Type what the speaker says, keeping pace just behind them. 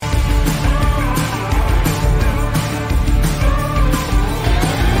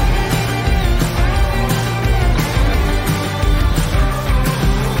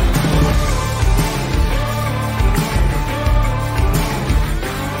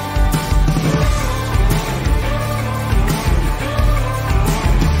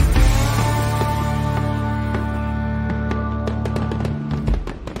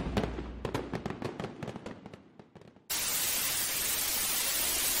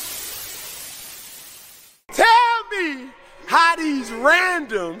how these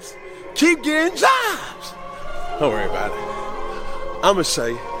randoms keep getting jobs. Don't worry about it. I'm going to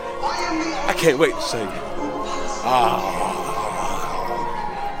say, I can't wait to say it.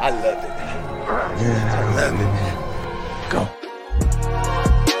 I love it. I love it. Go.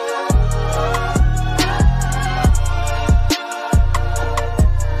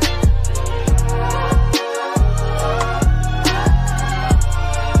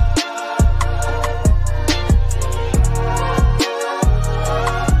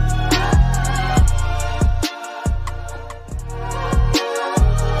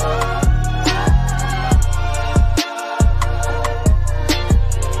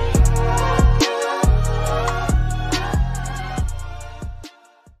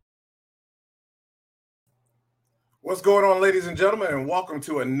 What's going on, ladies and gentlemen, and welcome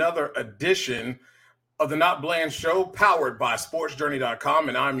to another edition of the NotBland Show, powered by SportsJourney.com,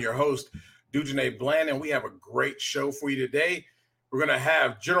 and I'm your host, NotBland, and we have a great show for you today. We're going to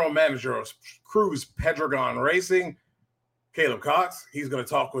have General Manager of Cruz Pedregon Racing, Caleb Cox. He's going to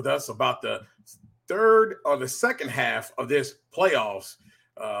talk with us about the second half of this playoffs.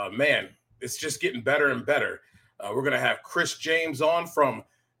 Man, it's just getting better and better. We're going to have Chris James on from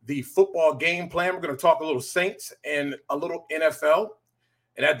the football game plan. We're going to talk a little Saints and a little NFL.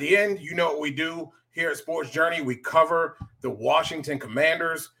 And at the end, you know what we do here at Sports Journey. We cover the Washington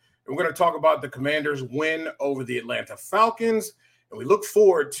Commanders. And we're going to talk about the Commanders' win over the Atlanta Falcons. And we look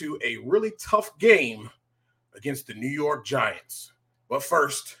forward to a really tough game against the New York Giants. But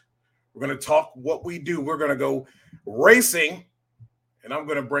first, we're going to talk what we do. We're going to go racing. And I'm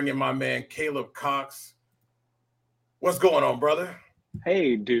going to bring in my man, Caleb Cox. What's going on, brother?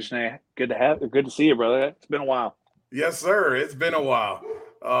 Hey, Dushnay. Good to see you, brother. It's been a while. Yes, sir. It's been a while.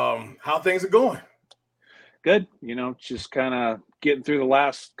 How things are going? Good. Just kind of getting through the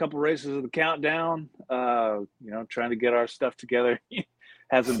last couple races of the countdown. Trying to get our stuff together.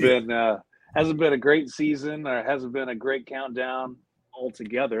 hasn't been a great season, or hasn't been a great countdown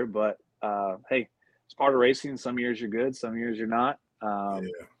altogether. But hey, it's part of racing. Some years you're good, some years you're not.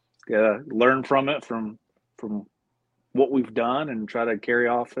 Gotta learn from it, from what we've done, and try to carry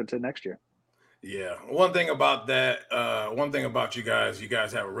off into next year. Yeah. One thing about you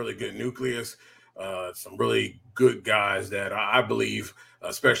guys have a really good nucleus, some really good guys that I believe,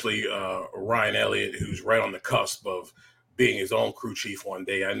 especially Ryan Elliott, who's right on the cusp of being his own crew chief one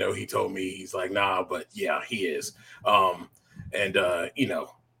day. I know he told me, he's like, nah, but yeah, he is.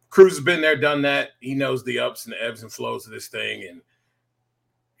 Cruz has been there, done that. He knows the ups and the ebbs and flows of this thing, and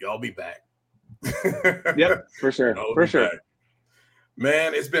y'all be back. Yep, for sure. For sure.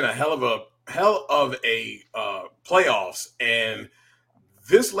 Man, it's been a hell of a playoffs, and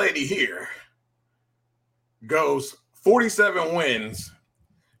this lady here goes 47 wins.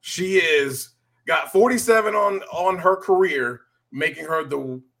 She is got 47 on her career, making her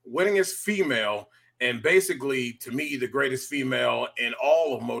the winningest female, and basically, to me, the greatest female in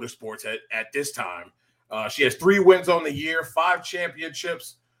all of motorsports at this time. She has 3 wins on the year, 5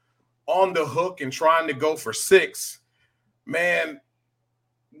 championships on the hook, and trying to go for 6. Man,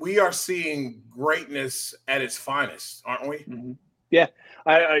 we are seeing greatness at its finest, aren't we? Mm-hmm. Yeah,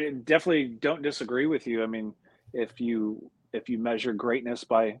 I definitely don't disagree with you. I mean, if you measure greatness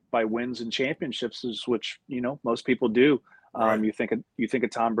by wins and championships, is which most people do. Right. You think of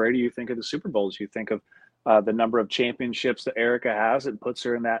Tom Brady, you think of the Super Bowls, you think of the number of championships that Erica has. It puts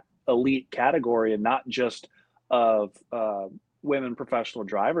her in that elite category, and not just of women professional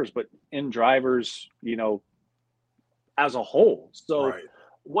drivers, but in drivers, as a whole. So right.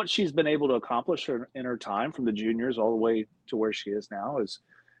 What she's been able to accomplish in her time, from the juniors all the way to where she is now,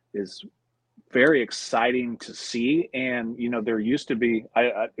 is very exciting to see. And there used to be,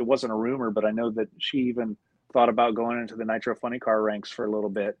 it wasn't a rumor, but I know that she even thought about going into the Nitro Funny Car ranks for a little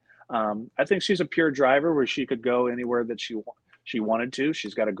bit. I think she's a pure driver where she could go anywhere that she wanted to.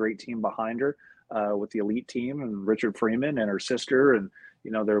 She's got a great team behind her. With the elite team and Richard Freeman and her sister, and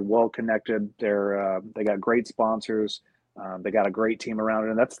they're well connected. They got great sponsors. They got a great team around her,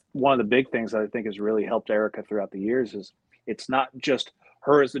 and that's one of the big things that I think has really helped Erica throughout the years. Is it's not just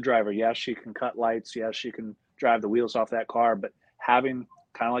her as the driver. Yes, she can cut lights. Yes, she can drive the wheels off that car. But having,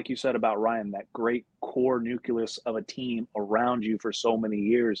 kind of like you said about Ryan, that great core nucleus of a team around you for so many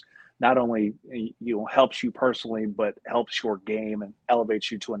years, not only helps you personally, but helps your game and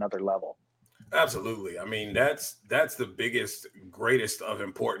elevates you to another level. Absolutely. I mean, that's the biggest, greatest of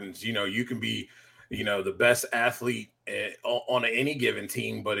importance. You can be, the best athlete on any given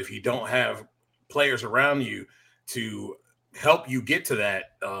team, but if you don't have players around you to help you get to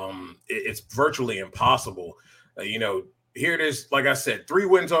that, it's virtually impossible. Here it is, like I said, 3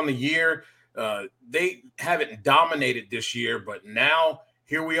 wins on the year, They haven't dominated this year, but now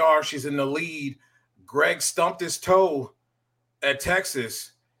here we are. She's in the lead. Greg stumped his toe at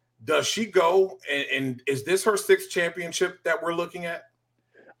Texas. Does she go? And is this her 6th championship that we're looking at?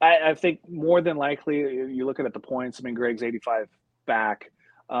 I think more than likely, you look at the points. I mean, Greg's 85 back.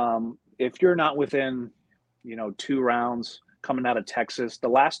 If you're not within, 2 rounds coming out of Texas, the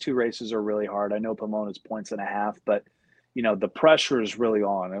last 2 races are really hard. I know Pomona's 1.5 points, but the pressure is really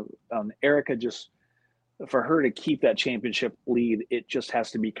on. Erica, just for her to keep that championship lead, it just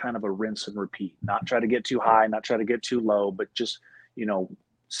has to be kind of a rinse and repeat. Not try to get too high, not try to get too low, but just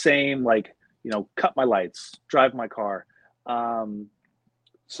same, cut my lights, drive my car.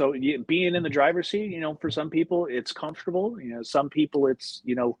 So being in the driver's seat, for some people it's comfortable. Some people it's,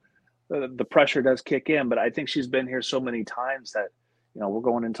 the pressure does kick in. But I think she's been here so many times that, we're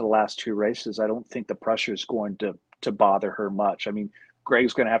going into the last 2 races. I don't think the pressure is going to bother her much. I mean,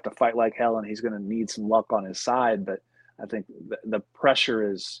 Greg's going to have to fight like hell, and he's going to need some luck on his side. But I think the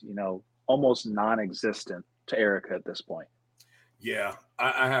pressure is, almost non-existent to Erica at this point. Yeah,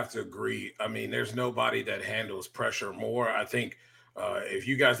 I have to agree. I mean, there's nobody that handles pressure more. I think if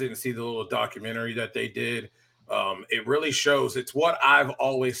you guys didn't see the little documentary that they did, it really shows. It's what I've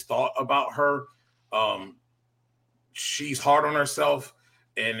always thought about her. She's hard on herself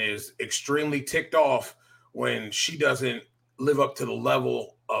and is extremely ticked off when she doesn't live up to the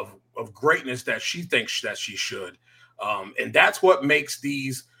level of greatness that she thinks that she should. And that's what makes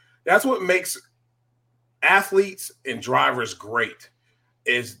athletes and drivers great,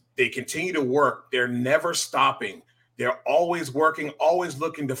 is they continue to work. They're never stopping. They're always working, always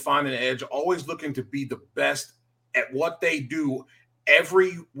looking to find an edge, always looking to be the best at what they do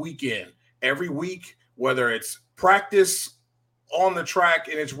every weekend, every week, whether it's practice on the track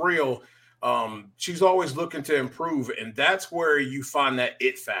and it's real. She's always looking to improve, and that's where you find that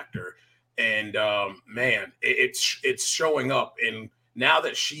it factor. And man, it's showing up. And now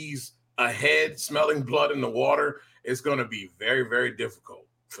that she's ahead, smelling blood in the water, it's going to be very, very difficult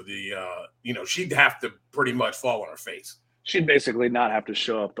for the she'd have to pretty much fall on her face. She'd basically not have to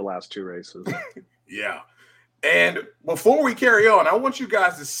show up the last 2 races. Yeah. And before we carry on, I want you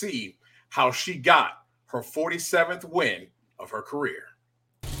guys to see how she got her 47th win of her career.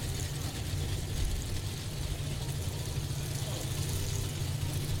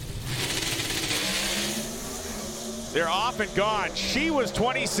 They're off and gone. She was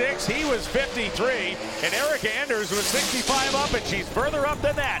 26, he was 53, and Erica Enders was 65 up, and she's further up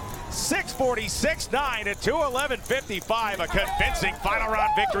than that. 6:46.9 at 2:11.55, a convincing final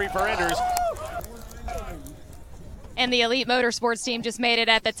round victory for Enders. And the Elite Motorsports team just made it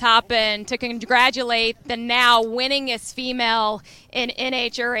at the top, and to congratulate the now winningest female in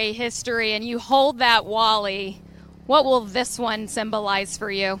NHRA history. And you hold that, Wally. What will this one symbolize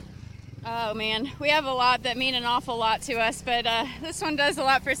for you? Oh man, we have a lot that mean an awful lot to us, but this one does a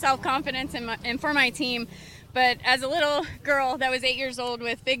lot for self-confidence and for my team. But as a little girl that was 8 years old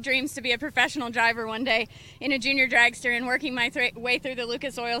with big dreams to be a professional driver one day in a junior dragster and working my way through the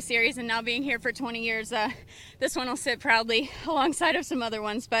Lucas Oil Series and now being here for 20 years, this one will sit proudly alongside of some other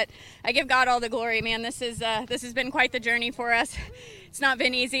ones. But I give God all the glory, man. This has been quite the journey for us. It's not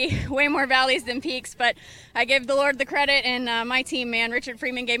been easy, way more valleys than peaks, but I give the Lord the credit and my team, man. Richard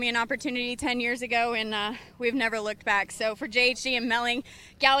Freeman gave me an opportunity 10 years ago, and we've never looked back. So for JHG and Melling,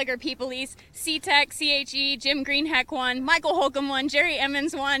 Gallagher People East, C-Tech, CHE, Jim Greenheck won, Michael Holcomb won, Jerry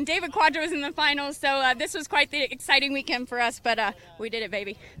Emmons won, David Quadra was in the finals. So this was quite the exciting weekend for us, but we did it,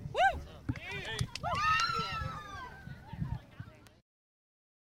 baby. Woo!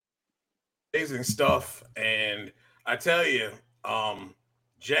 Amazing stuff, and I tell you,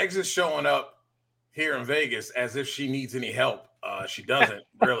 Jags is showing up here in Vegas as if she needs any help. She doesn't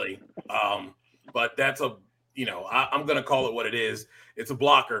really, but that's I'm going to call it what it is. It's a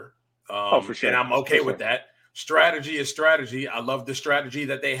blocker, for sure. And I'm okay with that. Strategy is strategy. I love the strategy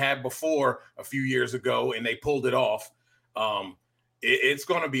that they had before a few years ago, and they pulled it off. It's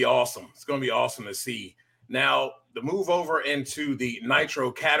going to be awesome. It's going to be awesome to see. Now, the move over into the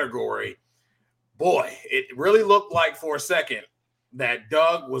Nitro category, boy, it really looked like for a second that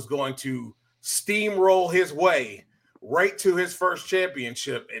Doug was going to steamroll his way right to his first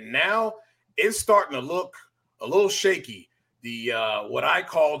championship. And now it's starting to look a little shaky. The what I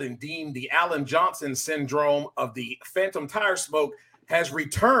called and deemed the Alan Johnson syndrome of the phantom tire smoke has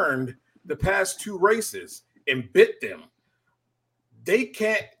returned the past 2 races and bit them. They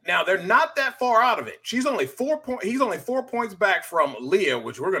can't now. They're not that far out of it. He's only 4 points back from Leah,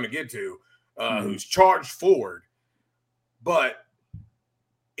 which we're going to get to, who's charged forward. But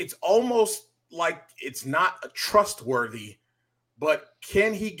it's almost like it's not trustworthy. But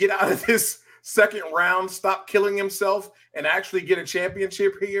can he get out of this second round stop killing himself and actually get a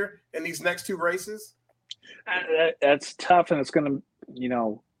championship here in these next two races? That's tough, and it's going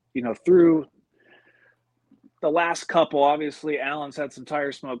to, through the last couple, obviously, Allen's had some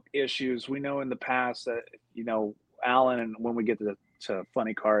tire smoke issues. We know in the past that, Allen, and when we get to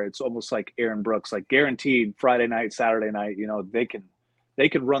funny car, it's almost like Aaron Brooks, like guaranteed Friday night, Saturday night, they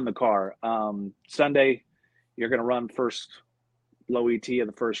can run the car. Sunday, you're going to run first low ET in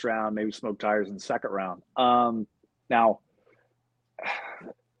the first round, maybe smoke tires in the second round. Now,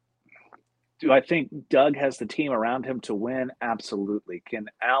 do I think Doug has the team around him to win? Absolutely. Can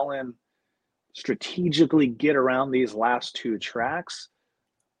Allen strategically get around these last two tracks?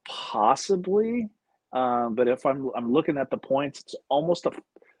 Possibly. But if I'm looking at the points, it's almost a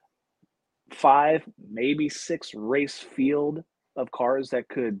 5, maybe 6 race field of cars that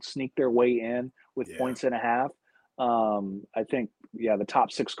could sneak their way in with points and a half. I think, the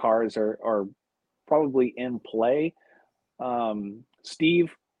top 6 cars are probably in play.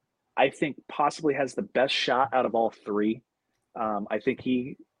 Steve, I think possibly has the best shot out of all 3. I think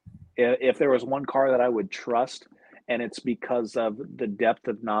if there was one car that I would trust, and it's because of the depth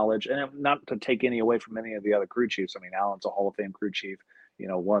of knowledge, and not to take any away from any of the other crew chiefs. I mean, Allen's a Hall of Fame crew chief,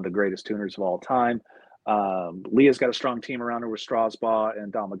 one of the greatest tuners of all time. Leah's got a strong team around her with Strasbaugh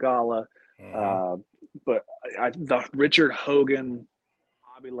and Domagala. But the Richard Hogan,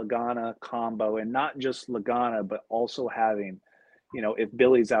 Bobby Lagana combo, and not just Lagana, but also having, if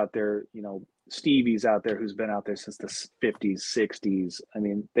Billy's out there, Stevie's out there, who's been out there since the 50s, 60s. I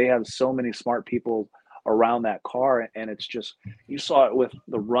mean, they have so many smart people around that car, and it's just, you saw it with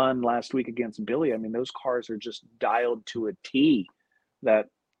the run last week against Billy. I mean, those cars are just dialed to a T that,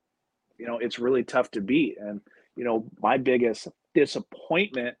 it's really tough to beat. And, my biggest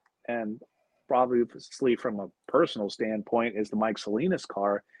disappointment, and probably from a personal standpoint, is the Mike Salinas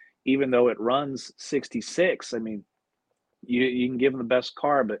car. Even though it runs 66, I mean, you can give them the best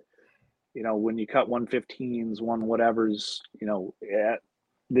car, but when you cut 115s, one whatevers, at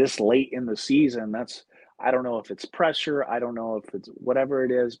this late in the season, I don't know if it's pressure, I don't know if it's whatever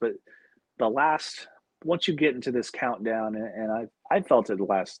it is, but once you get into this countdown, and I felt it the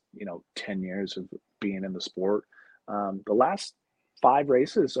last 10 years of being in the sport, the last 5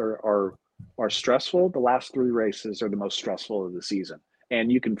 races are stressful. The last 3 races are the most stressful of the season,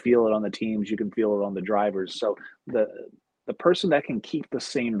 and you can feel it on the teams, you can feel it on the drivers. So the person that can keep the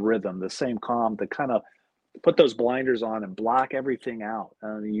same rhythm, the same calm, to kind of put those blinders on and block everything out.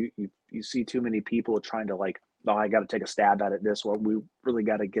 You see too many people trying to I got to take a stab at it this way. We really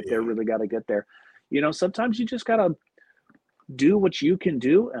got to get there, really got to get there. Sometimes you just got to do what you can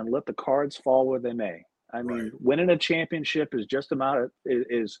do and let the cards fall where they may. I mean, winning a championship is just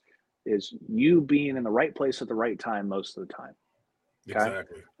is you being in the right place at the right time most of the time. Okay?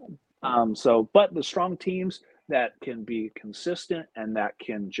 Exactly. But the strong teams that can be consistent and that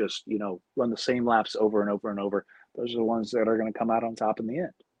can just, run the same laps over and over and over, those are the ones that are going to come out on top in the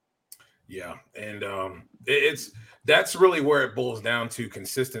end. Yeah. And that's really where it boils down to,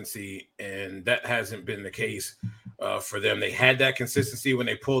 consistency. And that hasn't been the case for them. They had that consistency when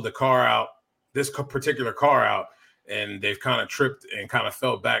they pulled the car out, this particular car out, and they've kind of tripped and kind of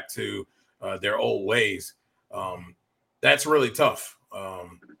fell back to their old ways. That's really tough.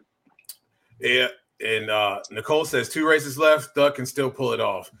 And Nicole says 2 races left. Doug can still pull it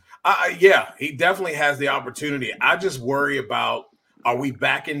off. He definitely has the opportunity. I just worry about, are we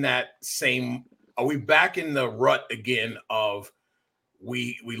back in the rut again of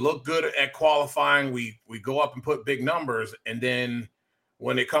we look good at qualifying, we go up and put big numbers, and then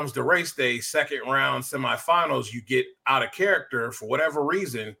when it comes to race day, second round, semifinals, you get out of character for whatever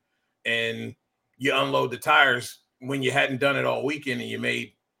reason, and you unload the tires when you hadn't done it all weekend, and you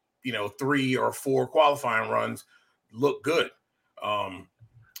made 3 or 4 qualifying runs look good. And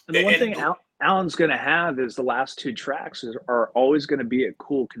the one thing Allen's going to have is the last 2 tracks are always going to be at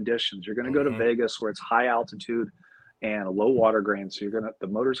cool conditions. You're going to go to Vegas where it's high altitude and low water grain, so the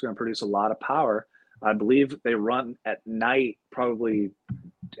motor's going to produce a lot of power. I believe they run at night, probably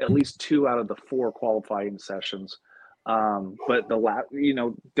at least 2 out of the 4 qualifying sessions. But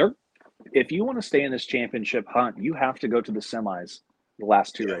if you want to stay in this championship hunt, you have to go to the semis. The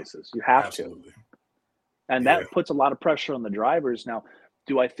last 2 races, you have to, and that puts a lot of pressure on the drivers. Now,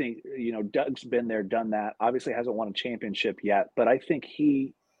 do I think Doug's been there, done that? Obviously, hasn't won a championship yet, but I think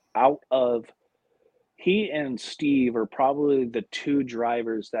he and Steve are probably the 2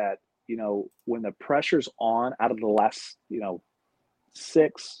 drivers that when the pressure's on, out of the last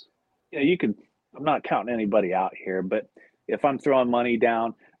 6, I'm not counting anybody out here, but if I'm throwing money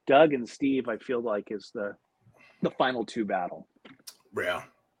down, Doug and Steve, I feel like is the final 2 battle. Yeah,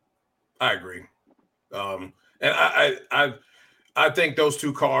 I agree. And I think those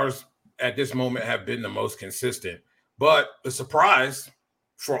two cars at this moment have been the most consistent. But the surprise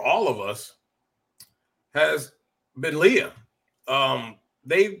for all of us has been Leah.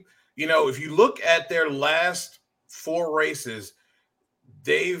 They, if you look at their last 4 races,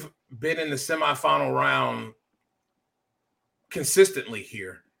 they've been in the semifinal round consistently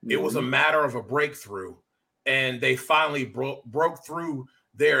here. Mm-hmm. It was a matter of a breakthrough, and they finally broke through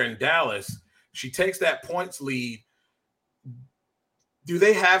there in Dallas. She takes that points lead. Do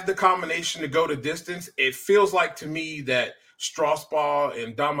they have the combination to go the distance? It feels like to me that Strasbaugh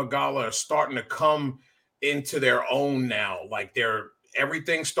and Damagala are starting to come into their own now. Like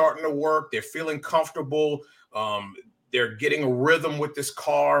everything's starting to work. They're feeling comfortable. They're getting a rhythm with this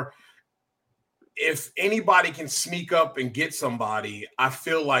car. If anybody can sneak up and get somebody, I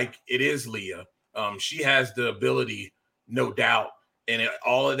feel like it is Leah. She has the ability, no doubt. And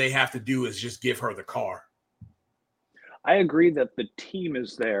all they have to do is just give her the car. I agree that the team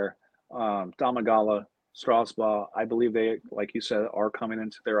is there. Damagala, Strasbaugh, I believe they, like you said, are coming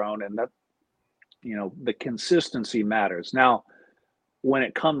into their own, and that, the consistency matters. Now, when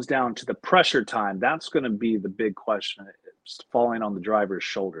it comes down to the pressure time, that's going to be the big question. It's falling on the driver's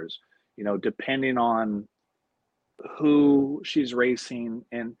shoulders, depending on who she's racing,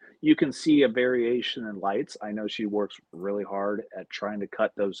 and you can see a variation in lights. I know she works really hard at trying to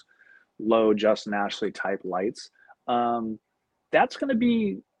cut those low Justin Ashley type lights. That's going to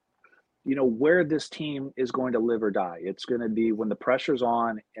be, where this team is going to live or die. It's going to be when the pressure's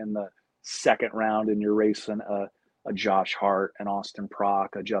on in the second round and you're racing a Josh Hart, an Austin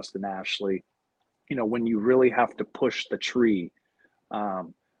Prock, a Justin Ashley, when you really have to push the tree,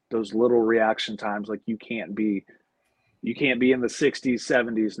 those little reaction times, like you can't be in the 60s,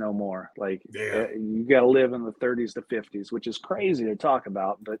 70s no more. Like you got to live in the 30s to 50s, which is crazy to talk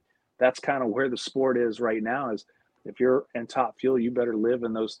about, but that's kind of where the sport is right now. Is if you're in top fuel, you better live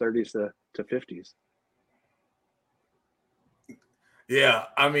in those 30s to 50s. Yeah,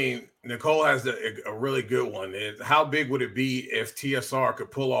 I mean, Nicole has a really good one. How big would it be if TSR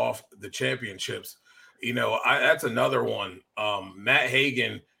could pull off the championships? That's another one. Matt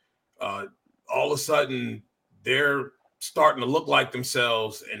Hagan, all of a sudden, they're starting to look like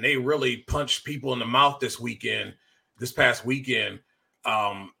themselves, and they really punched people in the mouth this past weekend.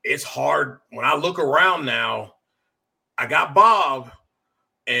 It's hard. When I look around now, I got Bob,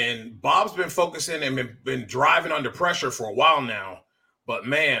 and Bob's been focusing and been driving under pressure for a while now. But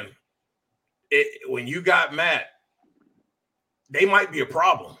man, when you got Matt, they might be a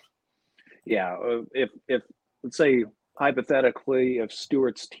problem. Yeah, if let's say hypothetically, if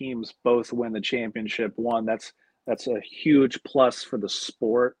Stewart's teams both win the championship, that's a huge plus for the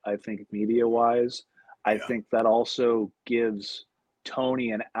sport. I think media wise, I think that also gives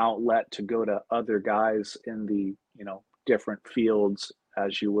Tony an outlet to go to other guys in the different fields,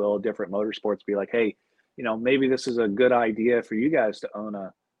 as you will, different motorsports. Be like, hey, maybe this is a good idea for you guys to own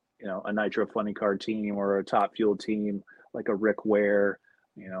a Nitro Funny Car team or a Top Fuel team like a Rick Ware,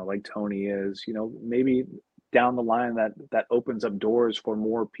 like Tony is. Maybe down the line that opens up doors for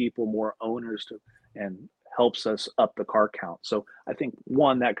more people, more owners and helps us up the car count. So I think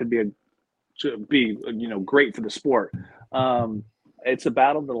that could be great for the sport. It's a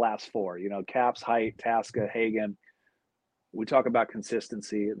battle of the last 4. Caps, Height, Tasca, Hagan. We talk about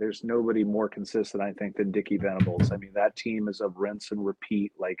consistency. There's nobody more consistent, I think, than Dickie Venables. I mean, that team is a rinse and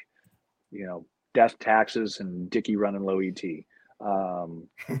repeat, like, death taxes and Dickie running low ET.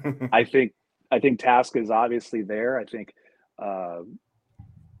 I think Tasca is obviously there. I think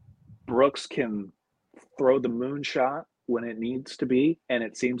Brooks can throw the moonshot when it needs to be, and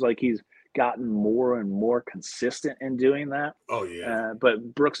it seems like he's gotten more and more consistent in doing that. Oh yeah.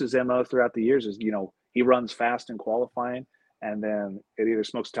 But Brooks's MO throughout the years is, he runs fast in qualifying, and then it either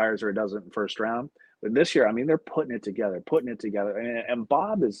smokes tires or it doesn't in first round. But this year, I mean, they're putting it together. And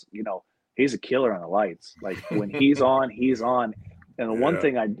Bob is, he's a killer on the lights. Like when he's on, he's on. And the one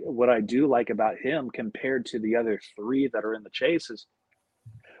thing what I do like about him compared to the other 3 that are in the chase is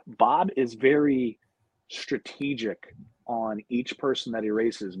Bob is very strategic on each person that he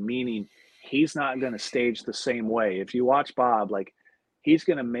races, meaning he's not going to stage the same way. If you watch Bob, like he's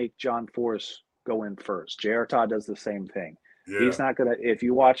going to make John Force go in first. J.R. Todd does the same thing. Yeah. He's not going to, if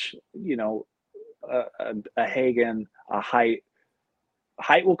you watch, a Hagan, a Height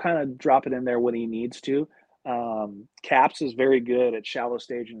will kind of drop it in there when he needs to. Caps is very good at shallow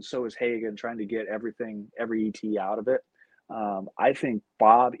staging, and so is Hagan, trying to get every ET out of it. I think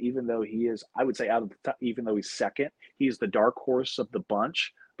Bob, even though he is, I would say out of the top, even though he's second, he's the dark horse of the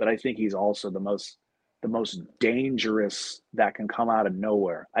bunch, but I think he's also the most the most dangerous that can come out of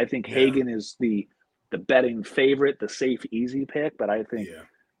nowhere. I think Hagen is the betting favorite, the safe, easy pick, but I think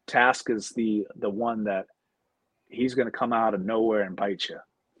Task is the one that he's going to come out of nowhere and bite you.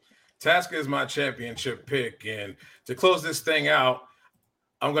 Task is my championship pick. And to close this thing out,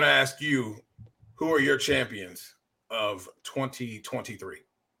 I'm going to ask you, who are your champions of 2023?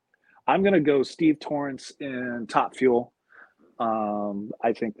 I'm going to go Steve Torrance in Top Fuel.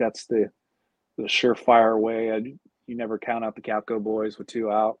 I think that's the surefire way. You never count out the Capco boys with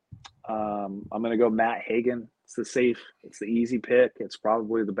 2 out. I'm going to go Matt Hagen. It's the easy pick. It's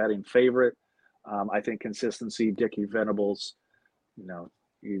probably the betting favorite. I think consistency, Dickie Venables,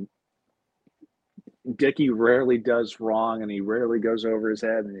 Dickie rarely does wrong, and he rarely goes over his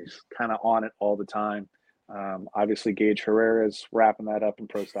head, and he's kind of on it all the time. Obviously, Gage Herrera's wrapping that up in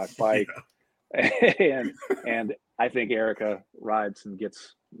Pro Stock Bike. Yeah. and I think Erica rides and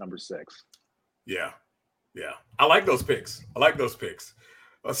gets number 6. Yeah. I like those picks.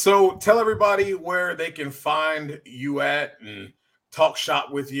 So tell everybody where they can find you at and talk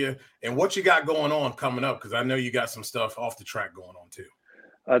shop with you and what you got going on coming up, because I know you got some stuff off the track going on too.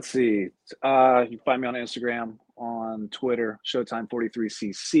 Let's see. You can find me on Instagram, on Twitter,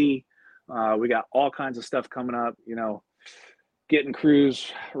 Showtime43cc. We got all kinds of stuff coming up, getting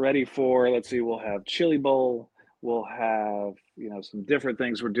crews ready for, we'll have Chili Bowl. We'll have, some different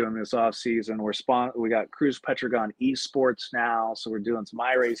things we're doing this off season. We got Cruise Petragon Esports now. So we're doing some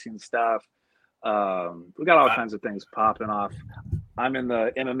iRacing stuff. We got all kinds of things popping off. I'm in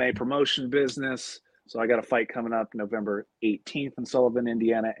the MMA promotion business. So I got a fight coming up November 18th in Sullivan,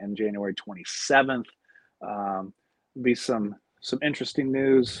 Indiana, and January 27th. Be some interesting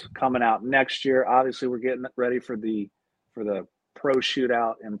news coming out next year. Obviously, we're getting ready for the pro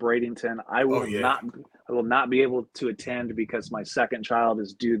shootout in Bradenton. I will not be able to attend because my second child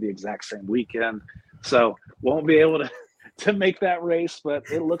is due the exact same weekend. So won't be able to make that race, but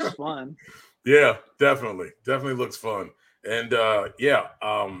it looks fun. Yeah, definitely looks fun. And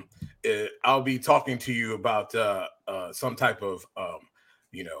I'll be talking to you about some type of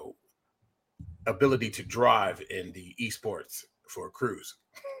ability to drive in the esports for a cruise.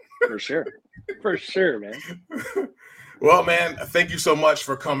 For sure, man. Well, man, thank you so much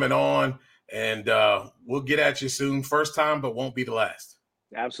for coming on, and we'll get at you soon. First time, but won't be the last.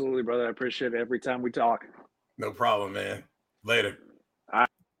 Absolutely, brother. I appreciate it every time we talk. No problem, man. Later.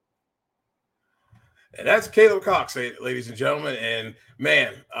 And that's Caleb Cox, ladies and gentlemen. And,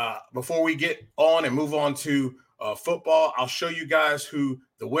 man, before we get on and move on to football, I'll show you guys who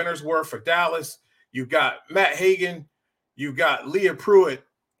the winners were for Dallas. You've got Matt Hagen. You've got Leah Pruitt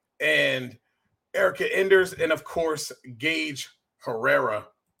and Erica Enders. And, of course, Gage Herrera.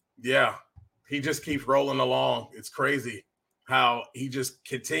 Yeah, he just keeps rolling along. It's crazy how he just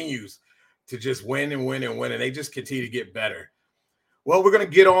continues to just win and win and win. And they just continue to get better. Well, we're going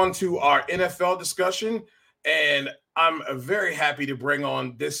to get on to our NFL discussion, and I'm very happy to bring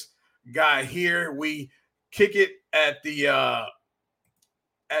on this guy here. We kick it at the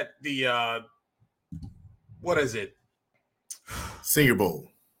what is it? Senior Bowl.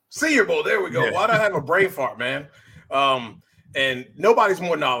 Senior Bowl. There we go. Yeah. Why'd I have a brain fart, man? And nobody's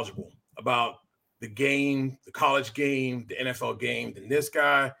more knowledgeable about the game, the college game, the NFL game than this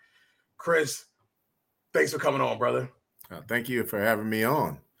guy. Chris, thanks for coming on, brother. Thank you for having me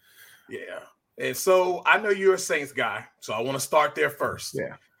on. Yeah. And so I know you're a Saints guy, so I want to start there first.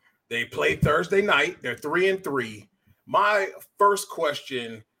 Yeah. They played Thursday night. They're 3-3. My first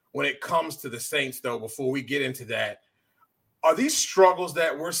question when it comes to the Saints, though, before we get into that, are these struggles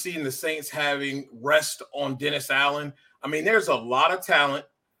that we're seeing the Saints having rest on Dennis Allen? I mean, there's a lot of talent,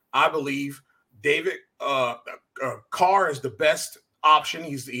 I believe. David Carr is the best option.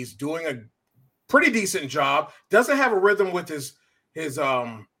 He's doing a pretty decent job. Doesn't have a rhythm with his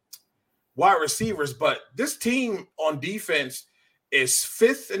wide receivers, but this team on defense is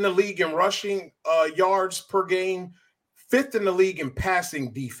 5th in the league in rushing yards per game, 5th in the league in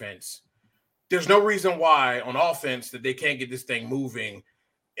passing defense. There's no reason why on offense that they can't get this thing moving,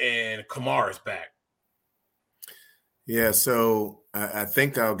 and Kamara's back. Yeah, so I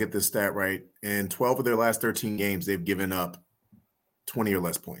think I'll get this stat right. In 12 of their last 13 games, they've given up 20 or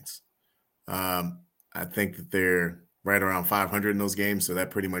less points. I think that they're right around 500 in those games, so that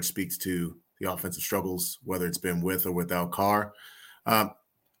pretty much speaks to the offensive struggles, whether it's been with or without Carr.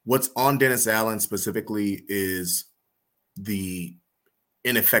 What's on Dennis Allen specifically is the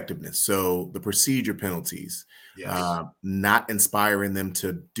ineffectiveness. So the procedure penalties, not inspiring them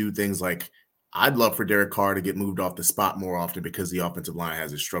to do things like I'd love for Derek Carr to get moved off the spot more often because the offensive line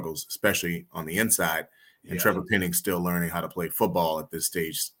has its struggles, especially on the inside. And Trevor Penning's still learning how to play football at this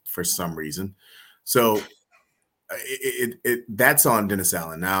stage for some reason. So that's on Dennis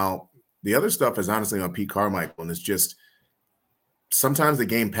Allen. Now, the other stuff is honestly on Pete Carmichael, and it's just sometimes the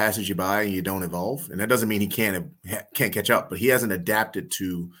game passes you by and you don't evolve. And that doesn't mean he can't catch up, but he hasn't adapted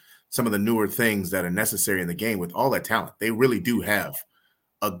to some of the newer things that are necessary in the game with all that talent. They really do have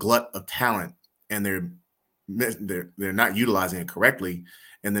a glut of talent, and they're not utilizing it correctly.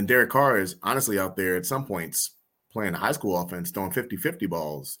 And then Derek Carr is honestly out there at some points playing a high school offense, throwing 50-50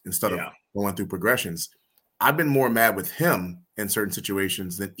 balls instead of going through progressions. I've been more mad with him in certain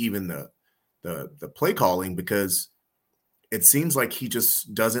situations than even the play calling, because it seems like he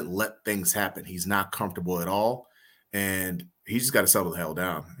just doesn't let things happen. He's not comfortable at all, and he's just got to settle the hell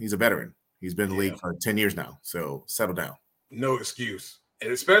down. He's a veteran. He's been in the league for 10 years now, so settle down. No excuse,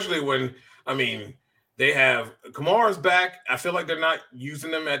 and especially when, they have Kamara's back. I feel like they're not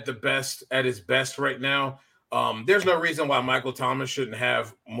using him at his best right now. There's no reason why Michael Thomas shouldn't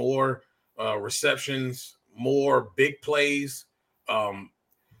have more receptions, more big plays.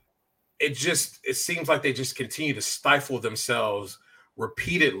 It seems like they just continue to stifle themselves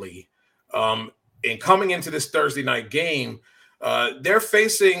repeatedly. And coming into this Thursday night game, they're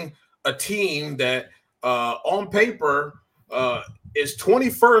facing a team that on paper is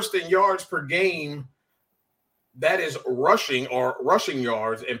 21st in yards per game. That is rushing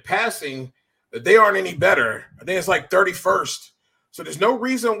yards, and passing, they aren't any better. I think it's like 31st. So there's no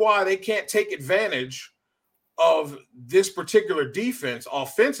reason why they can't take advantage of this particular defense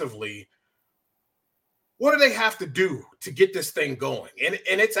offensively. What do they have to do to get this thing going? And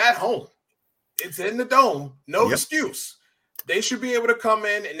it's at home. It's in the dome. No excuse. They should be able to come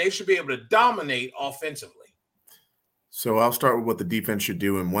in and they should be able to dominate offensively. So I'll start with what the defense should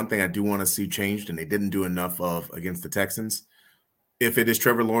do. And one thing I do want to see changed, and they didn't do enough of against the Texans, if it is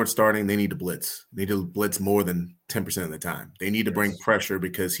Trevor Lawrence starting, they need to blitz. They need to blitz more than 10% of the time. They need to bring pressure,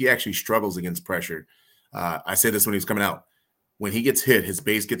 because he actually struggles against pressure. I said this when he was coming out. When he gets hit, his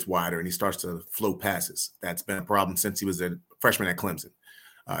base gets wider and he starts to float passes. That's been a problem since he was a freshman at Clemson.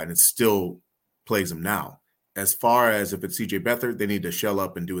 And it still plagues him now. As far as if it's CJ Beathard, they need to shell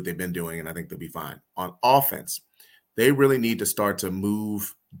up and do what they've been doing, and I think they'll be fine. On offense, they really need to start to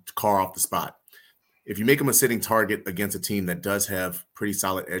move Carr off the spot. If you make him a sitting target against a team that does have pretty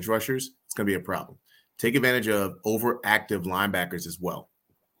solid edge rushers, it's going to be a problem. Take advantage of overactive linebackers as well.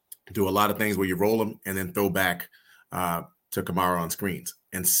 Do a lot of things where you roll them and then throw back to Kamara on screens.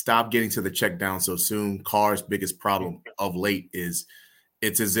 And stop getting to the check down so soon. Carr's biggest problem of late is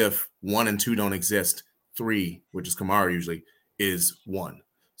it's as if 1 and 2 don't exist. 3, which is Kamara usually, is 1.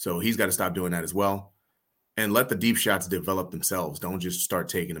 So he's got to stop doing that as well. And let the deep shots develop themselves. Don't just start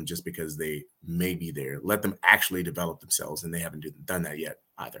taking them just because they may be there. Let them actually develop themselves, and they haven't done that yet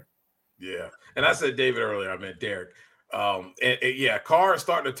either. Yeah, and I said David earlier. I meant Derek. Carr is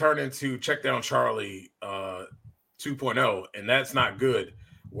starting to turn into check down Charlie 2.0, and that's not good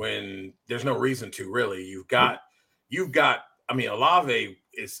when there's no reason to really. You've got. Olave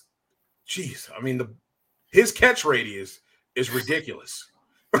is, his catch radius is ridiculous.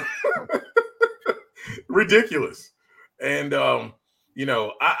 Ridiculous. And, I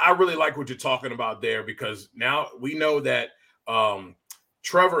really like what you're talking about there, because now we know that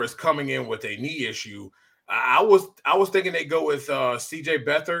Trevor is coming in with a knee issue. I was thinking they go with CJ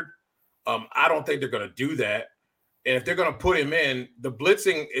Beathard. I don't think they're going to do that. And if they're going to put him in, the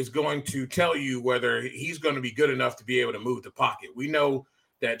blitzing is going to tell you whether he's going to be good enough to be able to move the pocket. We know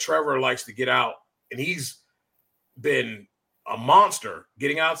that Trevor likes to get out, and he's been a monster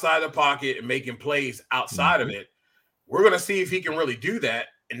getting outside the pocket and making plays outside of it. We're going to see if he can really do that.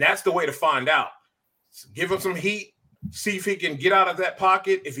 And that's the way to find out. So give him some heat, see if he can get out of that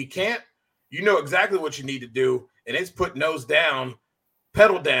pocket. If he can't, you know exactly what you need to do. And it's put nose down,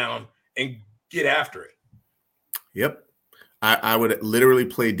 pedal down, and get after it. Yep. I would literally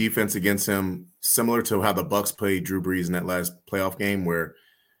play defense against him similar to how the Bucs played Drew Brees in that last playoff game, where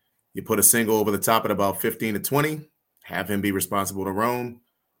you put a single over the top at about 15 to 20, have him be responsible to roam,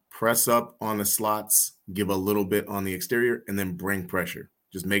 press up on the slots, give a little bit on the exterior, and then bring pressure.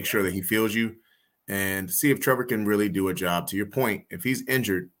 Just make sure that he feels you and see if Trevor can really do a job. To your point, if he's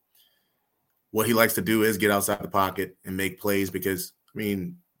injured, what he likes to do is get outside the pocket and make plays, because,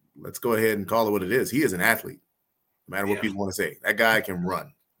 let's go ahead and call it what it is. He is an athlete, no matter what people want to say. That guy can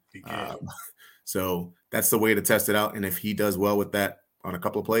run. So that's the way to test it out. And if he does well with that on a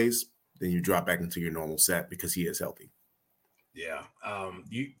couple of plays, then you drop back into your normal set because he is healthy. Yeah.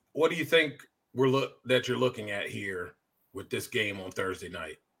 What do you think that you're looking at here with this game on Thursday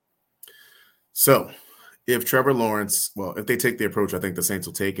night? So if Trevor Lawrence, if they take the approach I think the Saints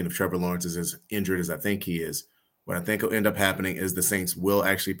will take, and if Trevor Lawrence is as injured as I think he is, What I think will end up happening is the Saints will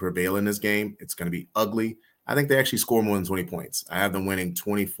actually prevail in this game. It's going to be ugly. I think they actually score more than 20 points. I have them winning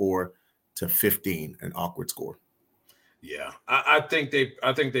 24-15, an awkward score. Yeah, I think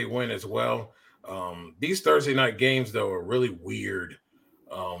they win as well. These Thursday night games, though, are really weird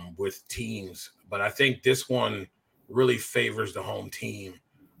with teams, but I think this one really favors the home team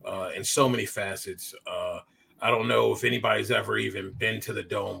in so many facets. I don't know if anybody's ever even been to the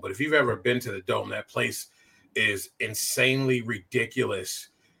Dome, but if you've ever been to the Dome, that place is insanely ridiculous.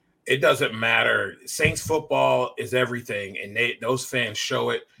 It doesn't matter. Saints football is everything, and those fans show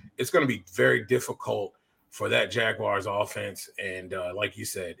it. It's going to be very difficult for that Jaguars offense. And like you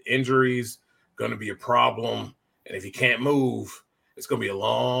said, injuries going to be a problem. And if you can't move, it's going to be a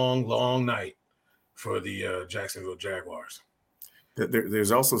long, long night for the Jacksonville Jaguars.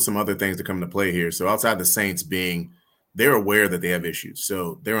 There's also some other things that come into play here. So outside the Saints they're aware that they have issues.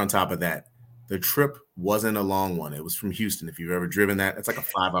 So they're on top of that. The trip wasn't a long one. It was from Houston. If you've ever driven that, it's like a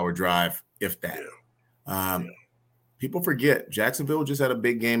 5-hour drive, if that. Yeah. People forget Jacksonville just had a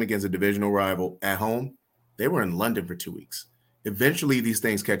big game against a divisional rival at home. They were in London for 2 weeks. Eventually, these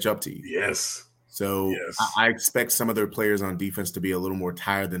things catch up to you. Yes. So I expect some of their players on defense to be a little more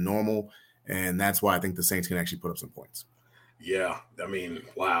tired than normal, and that's why I think the Saints can actually put up some points. Yeah, I mean,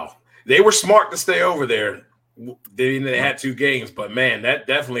 wow. They were smart to stay over there. They had 2 games, but, man, that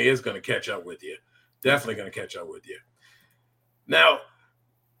definitely is going to catch up with you. Definitely going to catch up with you. Now,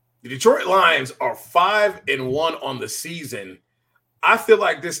 the Detroit Lions are 5-1 on the season. I feel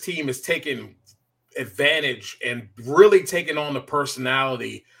like this team is taking advantage and really taking on the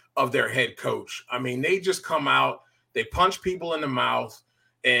personality of their head coach. I mean, they just come out, they punch people in the mouth,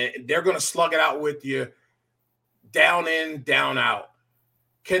 and they're going to slug it out with you down in, down out.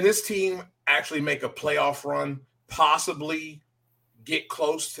 Can this team actually make a playoff run, possibly get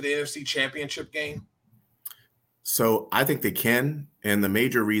close to the NFC Championship game? So I think they can, and the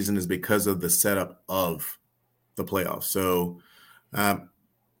major reason is because of the setup of the playoffs. So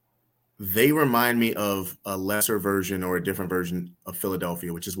they remind me of a lesser version or a different version of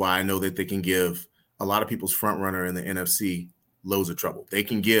Philadelphia, which is why I know that they can give a lot of people's front runner in the NFC loads of trouble. They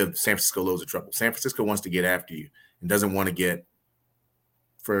can give San Francisco loads of trouble. San Francisco wants to get after you and doesn't want to get,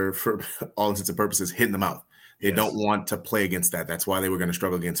 for all intents and purposes, hit in the mouth. They don't want to play against that. That's why they were going to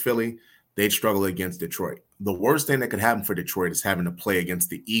struggle against Philly. They'd struggle against Detroit. The worst thing that could happen for Detroit is having to play against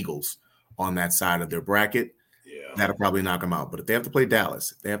the Eagles on that side of their bracket. Yeah. That'll probably knock them out. But if they have to play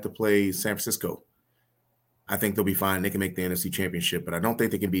Dallas, if they have to play San Francisco, I think they'll be fine. They can make the NFC Championship, but I don't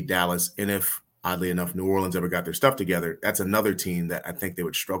think they can beat Dallas. And if, oddly enough, New Orleans ever got their stuff together, that's another team that I think they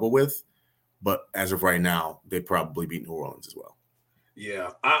would struggle with. But as of right now, they probably beat New Orleans as well.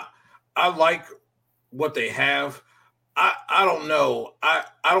 Yeah, I like what they have. I don't know. I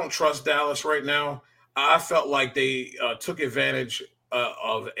don't trust Dallas right now. I felt like they took advantage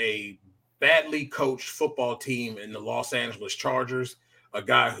of a badly coached football team in the Los Angeles Chargers, a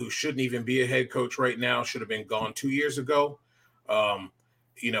guy who shouldn't even be a head coach right now, should have been gone 2 years ago.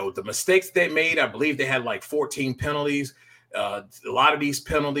 The mistakes they made, I believe they had like 14 penalties. A lot of these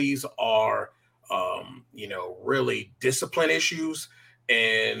penalties are, really discipline issues.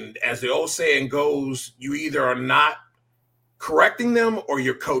 And as the old saying goes, you either are not correcting them or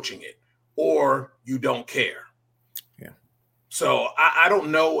you're coaching it, or you don't care. Yeah. So I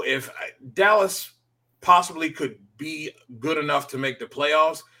don't know if Dallas possibly could be good enough to make the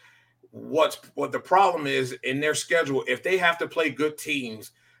playoffs. What the problem is in their schedule, if they have to play good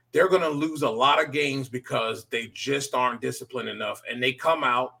teams, they're going to lose a lot of games because they just aren't disciplined enough. And they come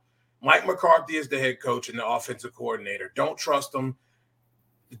out, Mike McCarthy is the head coach and the offensive coordinator. Don't trust them.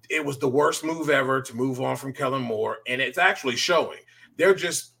 It was the worst move ever to move on from Kellen Moore, and it's actually showing.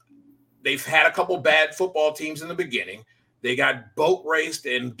 They've had a couple bad football teams in the beginning. They got boat raced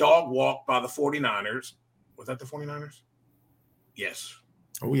and dog walked by the 49ers. Was that the 49ers? Yes.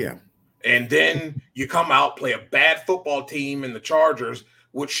 Oh, yeah. And then you come out, play a bad football team in the Chargers,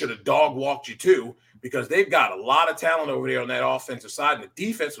 which should have dog walked you too, because they've got a lot of talent over there on that offensive side. And the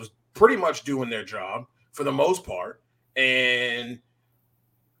defense was pretty much doing their job for the most part. And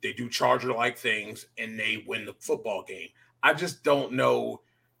they do Charger-like things, and they win the football game. I just don't know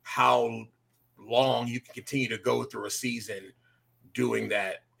how long you can continue to go through a season doing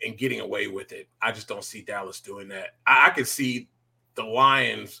that and getting away with it. I just don't see Dallas doing that. I could see the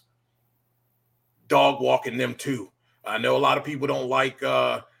Lions dog walking them too. I know a lot of people don't like,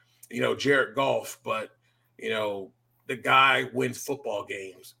 Jared Goff, but, the guy wins football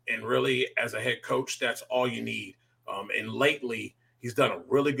games. And really, as a head coach, that's all you need. And lately, he's done a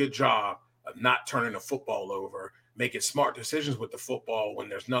really good job of not turning the football over, making smart decisions with the football when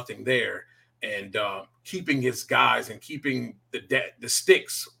there's nothing there. and keeping his guys and keeping the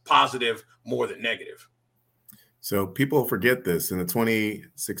sticks positive more than negative. So people forget this in the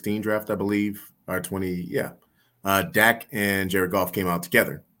 2016 draft, I believe, or Dak and Jared Goff came out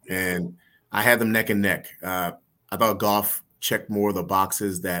together, and I had them neck and neck. I thought Goff checked more of the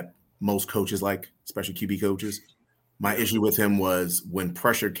boxes that most coaches like, especially QB coaches. My issue with him was when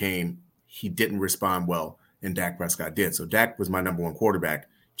pressure came, he didn't respond well, and Dak Prescott did. So Dak was my number one quarterback.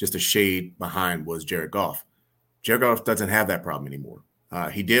 Just a shade behind was Jared Goff. Jared Goff doesn't have that problem anymore.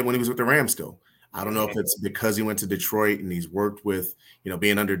 He did when he was with the Rams still. I don't know if it's because he went to Detroit and he's worked with,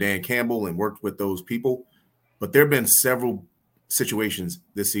 being under Dan Campbell and worked with those people. But there have been several situations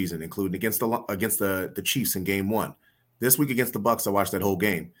this season, including against the Chiefs in game 1. This week against the Bucs, I watched that whole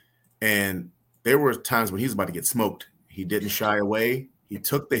game. And there were times when he was about to get smoked. He didn't shy away. He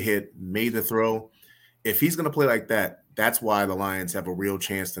took the hit, made the throw. If he's going to play like that, that's why the Lions have a real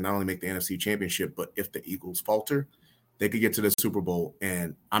chance to not only make the NFC Championship, but if the Eagles falter, they could get to the Super Bowl.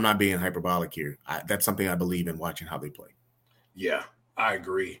 And I'm not being hyperbolic here. That's something I believe in watching how they play. Yeah, I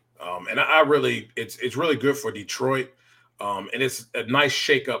agree. And I really, it's really good for Detroit. And it's a nice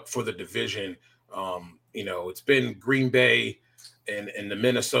shakeup for the division. It's been Green Bay and the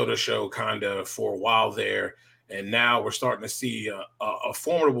Minnesota show kind of for a while there. And now we're starting to see a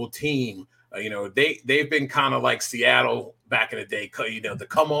formidable team. They've been kind of like Seattle back in the day, the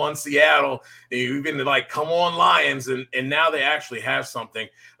come on Seattle, you've been like, come on Lions. And now they actually have something.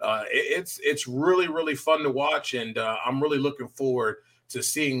 It's really, really fun to watch. And I'm really looking forward to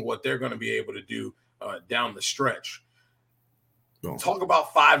seeing what they're going to be able to do down the stretch. Talk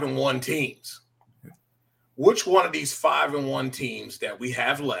about 5-1 teams. Which one of these 5-1 teams that we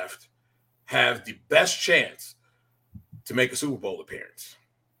have left have the best chance to make a Super Bowl appearance?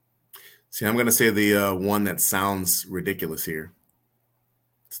 See, I'm going to say the one that sounds ridiculous here.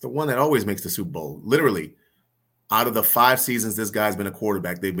 It's the one that always makes the Super Bowl. Literally, out of the 5 seasons this guy's been a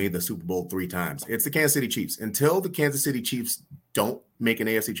quarterback, they've made the Super Bowl 3 times. It's the Kansas City Chiefs. Until the Kansas City Chiefs don't make an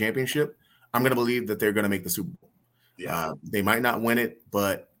AFC championship, I'm going to believe that they're going to make the Super Bowl. Yeah. They might not win it,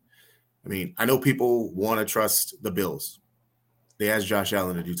 but, I know people want to trust the Bills. They asked Josh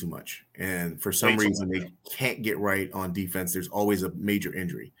Allen to do too much. And for some reason, they can't get right on defense. There's always a major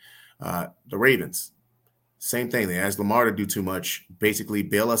injury. The Ravens, same thing. They asked Lamar to do too much, basically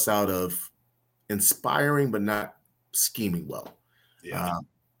bail us out of inspiring but not scheming well. Yeah.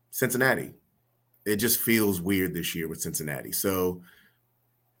 Cincinnati, it just feels weird this year with Cincinnati. So,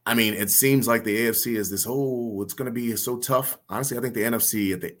 it seems like the AFC is this, it's going to be so tough. Honestly, I think the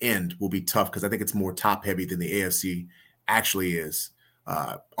NFC at the end will be tough because I think it's more top-heavy than the AFC actually is.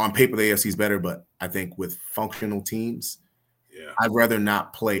 On paper, the AFC is better, but I think with functional teams, I'd rather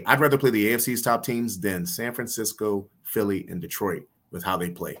play the AFC's top teams than San Francisco, Philly, and Detroit with how they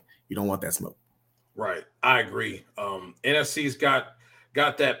play. You don't want that smoke. Right. I agree. NFC's got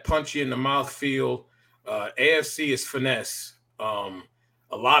that punch you in the mouth feel. AFC is finesse,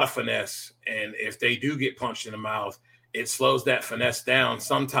 a lot of finesse. And if they do get punched in the mouth, it slows that finesse down,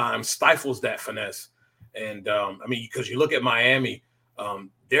 sometimes stifles that finesse. And because you look at Miami,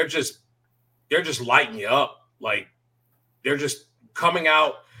 they're just lighting you up. Like, they're just coming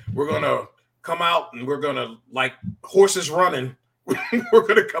out. We're going to come out and we're going to, like horses running, we're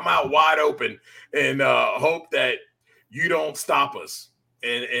going to come out wide open and hope that you don't stop us.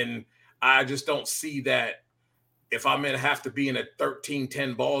 And I just don't see that if I'm going to have to be in a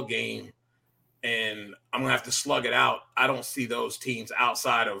 13-10 ball game and I'm going to have to slug it out. I don't see those teams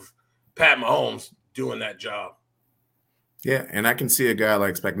outside of Pat Mahomes doing that job. Yeah, and I can see a guy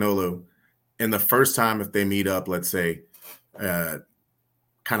like Spagnuolo in the first time if they meet up, let's say, kind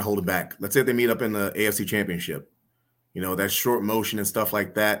of hold it back. Let's say if they meet up in the AFC Championship, that short motion and stuff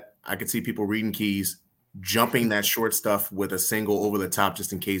like that. I could see people reading keys, jumping that short stuff with a single over the top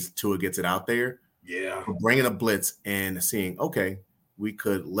just in case Tua gets it out there. Yeah. Bringing a blitz and seeing, okay, we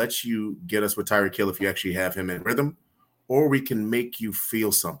could let you get us with Tyreek Hill if you actually have him in rhythm, or we can make you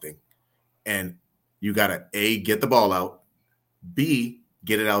feel something. And you got to, A, get the ball out, B,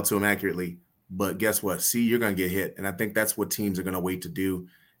 get it out to him accurately. But guess what? C, you're going to get hit. And I think that's what teams are going to wait to do.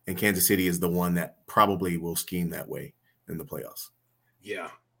 And Kansas City is the one that probably will scheme that way in the playoffs. Yeah.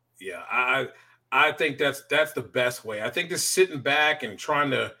 I think that's the best way. I think just sitting back and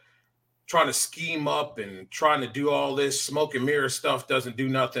trying to scheme up and trying to do all this smoke and mirror stuff doesn't do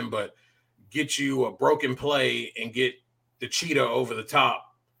nothing but get you a broken play and get the cheetah over the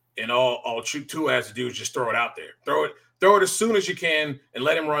top. And all Tua has to do is just throw it out there. Throw it as soon as you can and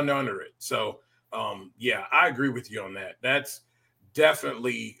let him run under it. So, I agree with you on that. That's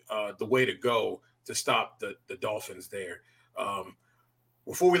definitely the way to go to stop the Dolphins there.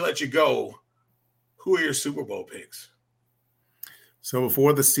 Before we let you go, Who are your Super Bowl picks? So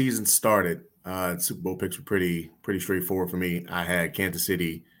before the season started, Super Bowl picks were pretty straightforward for me. I had Kansas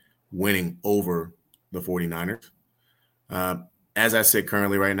City winning over the 49ers. As I sit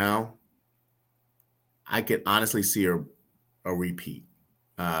currently right now, I could honestly see a repeat.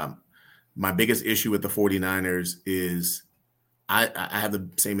 My biggest issue with the 49ers is I have the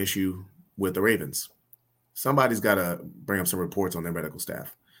same issue with the Ravens. Somebody's got to bring up some reports on their medical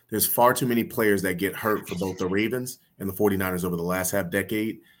staff. There's far too many players that get hurt for both the Ravens and the 49ers over the last half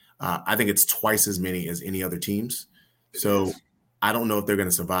decade. I think it's twice as many as any other teams. So I don't know if they're going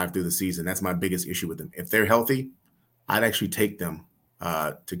to survive through the season. That's my biggest issue with them. If they're healthy, I'd actually take them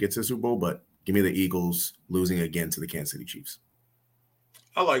to get to the Super Bowl, but give me the Eagles losing again to the Kansas City Chiefs.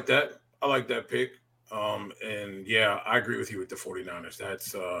 I like that. I like that pick. And yeah, I agree with you with the 49ers.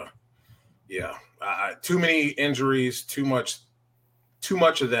 That's too many injuries, too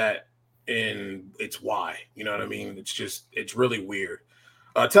much of that, and it's why. You know what I mean? It's really weird.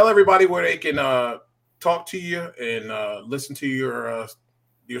 Tell everybody where they can talk to you and listen to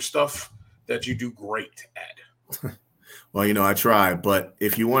your stuff that you do great at. Well, I try, but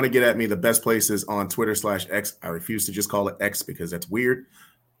if you want to get at me, the best place is on Twitter/X. I refuse to just call it X because that's weird.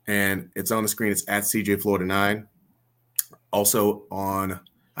 And it's on the screen. It's at CJFlorida9. Also I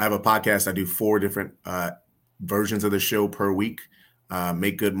have a podcast. I do 4 different versions of the show per week.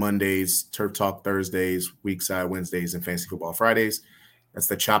 Make Good Mondays, Turf Talk Thursdays, Weak Side Wednesdays, and Fantasy Football Fridays. That's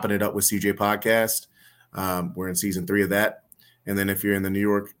the Chopping It Up with CJ podcast. We're in season 3 of that. And then if you're in the New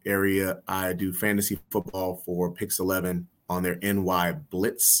York area, I do fantasy football for Pix 11 on their NY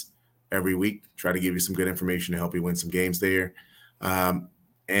Blitz every week. Try to give you some good information to help you win some games there.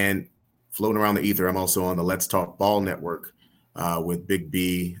 And floating around the ether, I'm also on the Let's Talk Ball Network with Big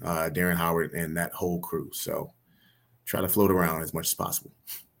B, Darren Howard, and that whole crew. So try to float around as much as possible.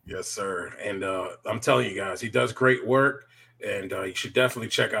 Yes, sir. And I'm telling you guys, he does great work, and you should definitely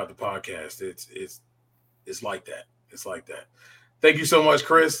check out the podcast. It's like that. It's like that. Thank you so much,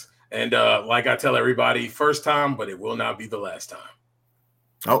 Chris. And like I tell everybody, first time, but it will not be the last time.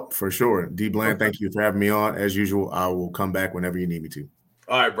 Oh, for sure. D. Bland, thank you for having me on. As usual, I will come back whenever you need me to.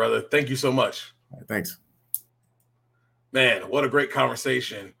 All right, brother. Thank you so much. All right, thanks. Man, what a great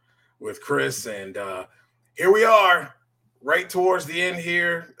conversation with Chris. And here we are, right towards the end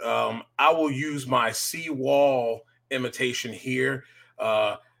here. I will use my seawall imitation here.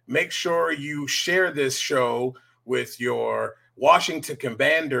 Make sure you share this show with your Washington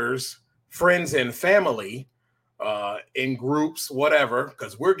Commanders friends and family in groups, whatever,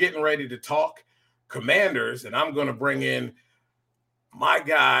 because we're getting ready to talk Commanders, and I'm going to bring in my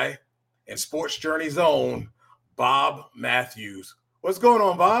guy and Sports Journey's own Bob Matthews. What's going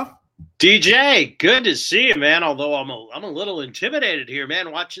on, Bob? DJ, good to see you, man. Although I'm a little intimidated here,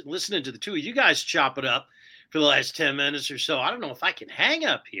 man. Listening to the two of you guys chop it up for the last 10 minutes or so. I don't know if I can hang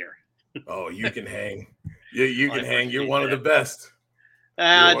up here. Oh, you can hang. You can hang. You're one of the best.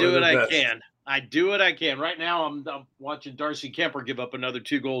 I do what I can. I do what I can. Right now, I'm watching Darcy Kemper give up another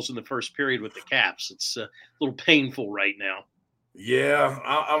 2 goals in the first period with the Caps. It's a little painful right now. Yeah,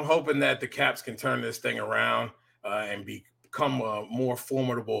 I'm hoping that the Caps can turn this thing around and become a more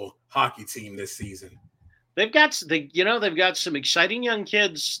formidable hockey team this season. They've got some exciting young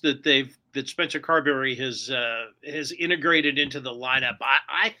kids that Spencer Carberry has integrated into the lineup.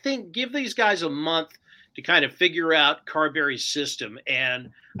 I think give these guys a month to kind of figure out Carberry's system,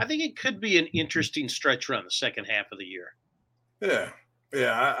 and I think it could be an interesting stretch run the second half of the year.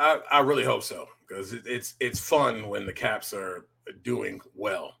 Yeah, I really hope so, because it's fun when the Caps are doing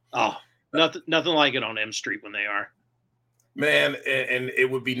well. Oh, nothing like it on M Street when they are. Man, and it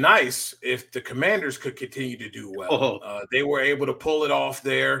would be nice if the Commanders could continue to do well. They were able to pull it off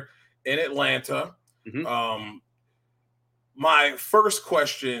there in Atlanta. Mm-hmm. My first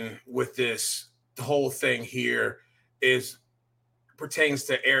question with this whole thing here pertains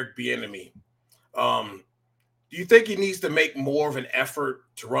to Eric Bieniemy. Do you think he needs to make more of an effort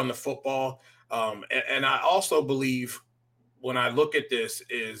to run the football? And I also believe when I look at this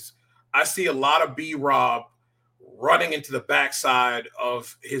I see a lot of B-Rob running into the backside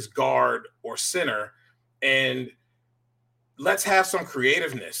of his guard or center, and let's have some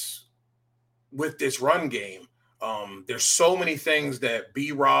creativeness with this run game. There's so many things that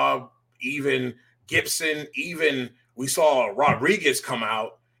B-Rob, even Gibson, even we saw Rodriguez come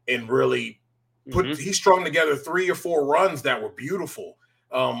out and really he strung together 3 or 4 runs that were beautiful.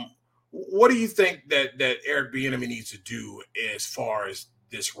 What do you think that Eric Bieniemy needs to do as far as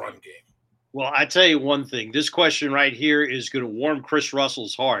this run game? Well, I tell you one thing. This question right here is going to warm Chris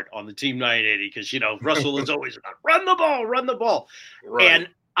Russell's heart on the Team 980 because, Russell is always about run the ball. Right. And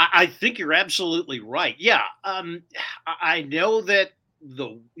I think you're absolutely right. Yeah. I know that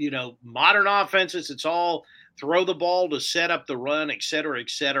the, modern offenses, it's all throw the ball to set up the run, et cetera, et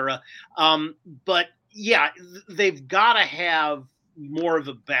cetera. But yeah, they've got to have more of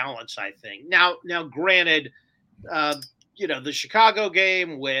a balance, I think. Now, granted, the Chicago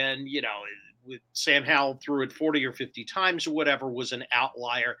game when, with Sam Howell threw it 40 or 50 times or whatever was an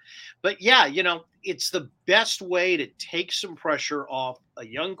outlier. But yeah, it's the best way to take some pressure off a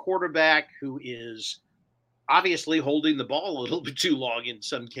young quarterback who is obviously holding the ball a little bit too long in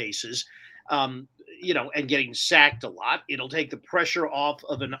some cases, and getting sacked a lot. It'll take the pressure off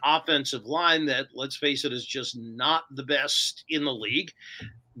of an offensive line that, let's face it, is just not the best in the league.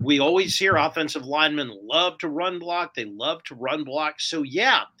 We always hear offensive linemen love to run block. They love to run block. So,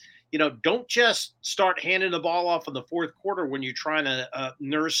 yeah, don't just start handing the ball off in the fourth quarter when you're trying to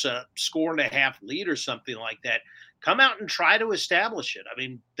nurse a 1.5 lead or something like that. Come out and try to establish it. I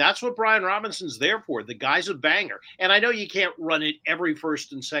mean, that's what Brian Robinson's there for. The guy's a banger. And I know you can't run it every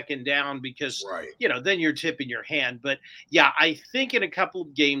first and second down because, then you're tipping your hand. But, yeah, I think in a couple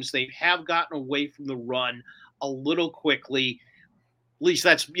of games they have gotten away from the run a little quickly. At least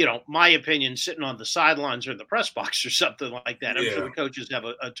that's, my opinion, sitting on the sidelines or in the press box or something like that. I'm sure the coaches have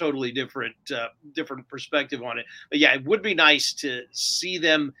a totally different perspective on it. But, yeah, it would be nice to see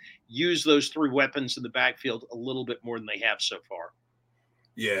them use those three weapons in the backfield a little bit more than they have so far.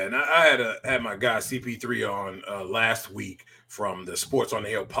 Yeah, and I had my guy CP3 on last week from the Sports on the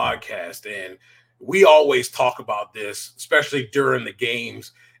Hill podcast, and we always talk about this, especially during the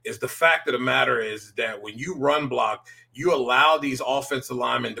games, is the fact of the matter is that when you run block, you allow these offensive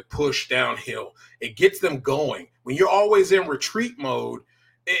linemen to push downhill. It gets them going. When you're always in retreat mode,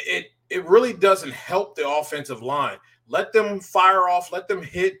 it really doesn't help the offensive line. Let them fire off, let them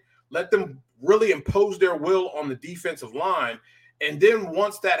hit, let them really impose their will on the defensive line. And then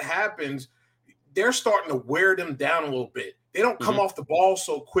once that happens, they're starting to wear them down a little bit. They don't come off the ball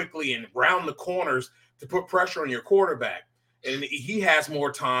so quickly and round the corners to put pressure on your quarterback. And he has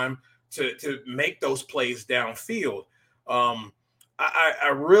more time to make those plays downfield.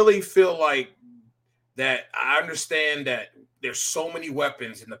 I really feel like that. I understand that there's so many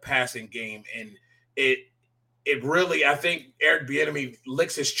weapons in the passing game, and it really, I think Eric Bieniemy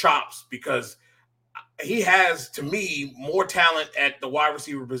licks his chops because he has, to me, more talent at the wide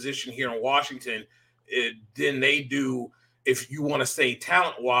receiver position here in Washington than they do, if you want to say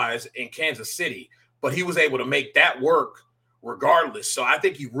talent-wise, in Kansas City. But he was able to make that work regardless. So I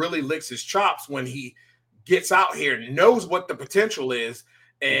think he really licks his chops when he gets out here, knows what the potential is,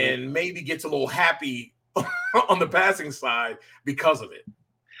 and maybe gets a little happy on the passing side because of it.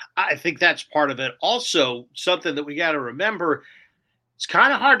 I think that's part of it. Also, something that we got to remember, it's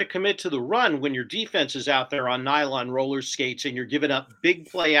kind of hard to commit to the run when your defense is out there on nylon roller skates and you're giving up big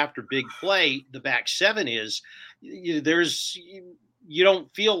play after big play. The back seven is, you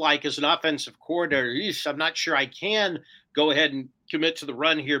don't feel like as an offensive coordinator, I'm not sure I can go ahead and commit to the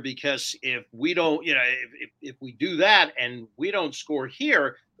run here because if we don't, if we do that and we don't score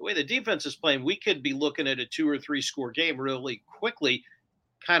here, the way the defense is playing, we could be looking at a 2 or 3 score game really quickly,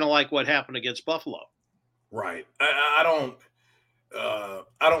 kind of like what happened against Buffalo. Right. I don't.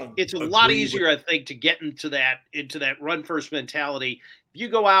 It's a lot easier, I think, to get into that run first mentality. If you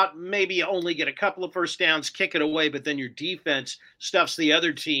go out, maybe you only get a couple of first downs, kick it away, but then your defense stuffs the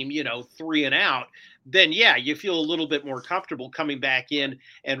other team, 3 and out. Then, yeah, you feel a little bit more comfortable coming back in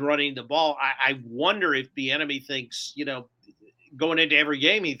and running the ball. I wonder if the enemy thinks, going into every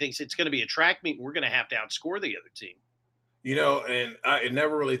game, he thinks it's going to be a track meet and we're going to have to outscore the other team. And I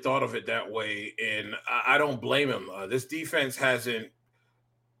never really thought of it that way, and I don't blame him. This defense hasn't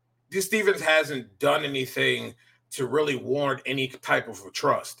done anything to really warrant any type of a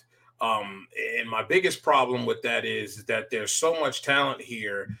trust. And my biggest problem with that is that there's so much talent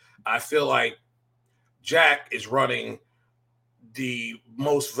here. I feel like Jack is running the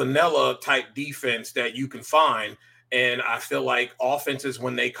most vanilla type defense that you can find. And I feel like offenses,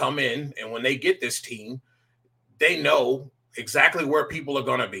 when they come in and when they get this team, they know exactly where people are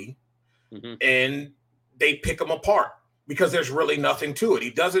going to be, and they pick them apart because there's really nothing to it.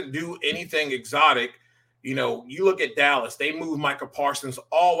 He doesn't do anything exotic. You look at Dallas, they move Micah Parsons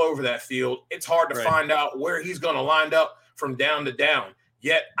all over that field. It's hard to find out where he's going to line up from down to down.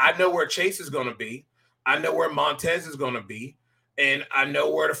 Yet I know where Chase is going to be. I know where Montez is going to be, and I know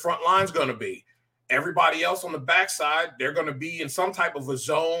where the front line is going to be. Everybody else on the backside, they're going to be in some type of a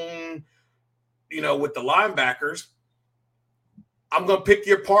zone, with the linebackers. I'm going to pick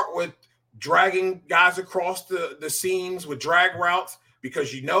you apart with dragging guys across the seams with drag routes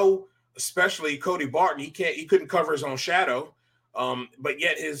because, especially Cody Barton, he couldn't cover his own shadow. But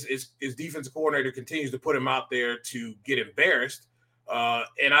yet his defensive coordinator continues to put him out there to get embarrassed.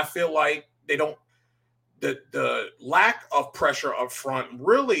 And I feel like the lack of pressure up front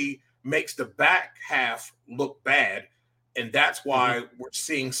really makes the back half look bad. And that's why we're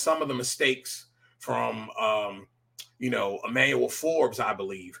seeing some of the mistakes from, Emmanuel Forbes, I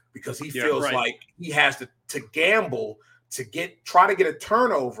believe, because he feels like he has to gamble to try to get a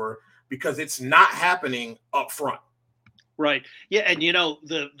turnover because it's not happening up front. Right. Yeah. And,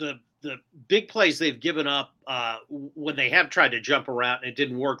 the big plays they've given up when they have tried to jump around and it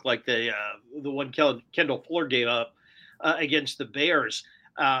didn't work, like the one Kendall Fuller gave up against the Bears.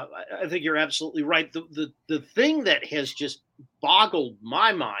 I think you're absolutely right. The thing that has just boggled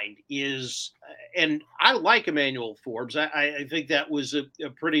my mind is, and I like Emmanuel Forbes. I think that was a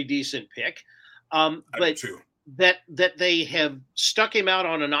pretty decent pick. But that they have stuck him out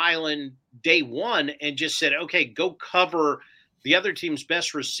on an island day one and just said, okay, go cover the other team's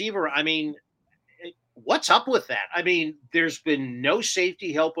best receiver. I mean, what's up with that? I mean, there's been no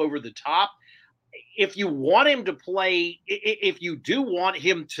safety help over the top. If you want him to play, if you do want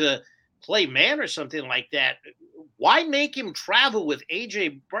him to play man or something like that, why make him travel with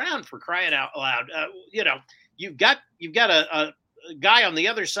A.J. Brown, for crying out loud? You've got a guy on the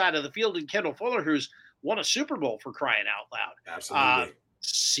other side of the field in Kendall Fuller who's won a Super Bowl, for crying out loud. Absolutely.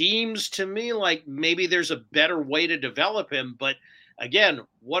 Seems to me like maybe there's a better way to develop him. But again,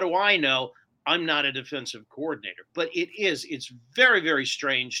 what do I know? I'm not a defensive coordinator, but it's very, very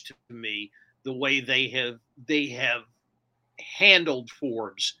strange to me the way they have handled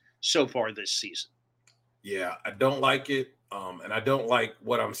Forbes so far this season. Yeah, I don't like it. And I don't like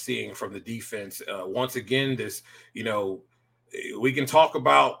what I'm seeing from the defense. Once again, we can talk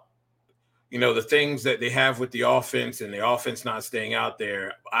about, the things that they have with the offense and the offense not staying out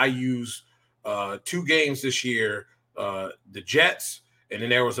there. I use 2 games this year, the Jets, and then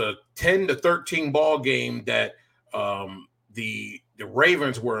there was a 10-13 ball game that the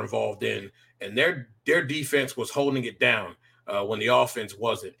Ravens were involved in, and their defense was holding it down when the offense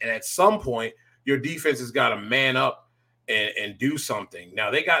wasn't. And at some point, your defense has got to man up and do something. Now,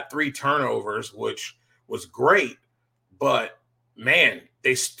 they got 3 turnovers, which was great, but, man,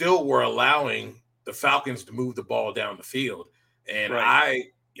 they still were allowing the Falcons to move the ball down the field. And a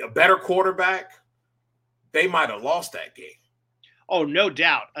better quarterback, they might have lost that game. Oh, no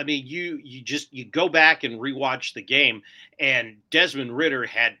doubt. I mean, you go back and rewatch the game, and Desmond Ridder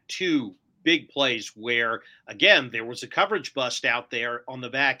had 2 big plays where, again, there was a coverage bust out there on the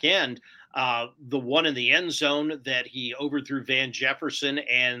back end. The one in the end zone that he overthrew Van Jefferson,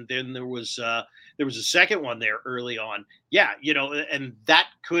 and then there was a second one there early on. Yeah, and that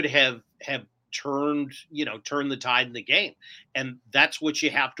could have turned the tide in the game. And that's what you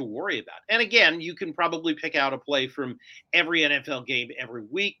have to worry about. And again, you can probably pick out a play from every NFL game every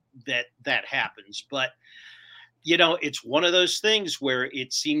week that happens. But, it's one of those things where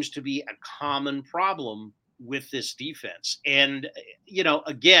it seems to be a common problem with this defense. And,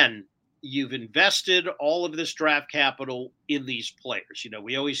 again, you've invested all of this draft capital in these players.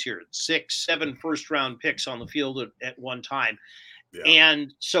 We always hear 6, 7 first-round picks on the field at one time. Yeah.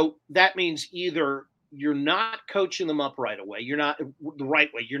 And so that means either you're not coaching them up right away, you're not the right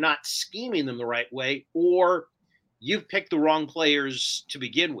way, you're not scheming them the right way, or you've picked the wrong players to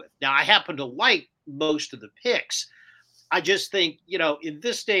begin with. Now, I happen to like most of the picks. I just think, in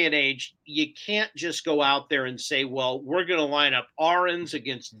this day and age, you can't just go out there and say, well, we're going to line up our ends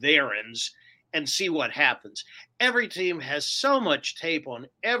against their ends and see what happens. Every team has so much tape on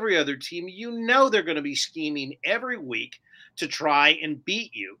every other team. They're going to be scheming every week to try and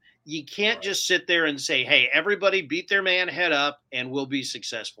beat you. You can't just sit there and say, hey, everybody beat their man head up and we'll be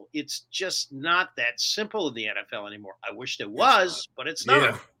successful. It's just not that simple in the NFL anymore. I wish it was, but it's not.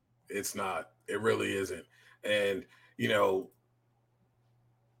 Yeah, it's not. It really isn't. And,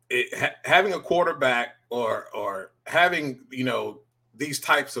 having a quarterback or having, these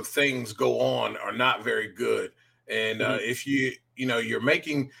types of things go on are not very good. And if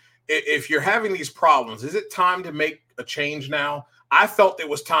if you're having these problems, is it time to make a change now? I felt it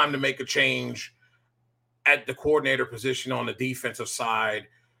was time to make a change at the coordinator position on the defensive side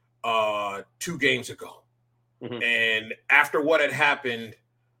 2 games ago. Mm-hmm. And after what had happened,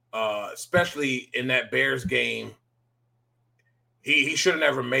 especially in that Bears game, he should have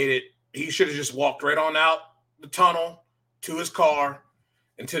never made it. He should have just walked right on out the tunnel to his car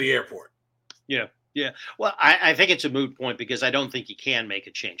and to the airport. Yeah. Yeah. Well, I think it's a moot point because I don't think he can make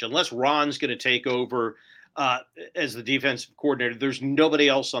a change unless Ron's going to take over as the defensive coordinator. There's nobody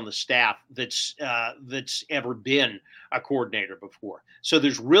else on the staff that's ever been a coordinator before. So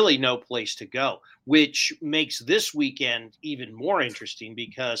there's really no place to go, which makes this weekend even more interesting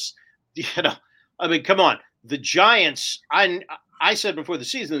because, come on, the Giants. I said before the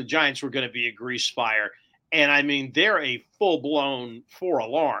season the Giants were going to be a grease fire, and I mean they're a full-blown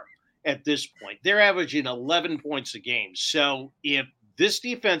 4-alarm at this point. They're averaging 11 points a game. So if this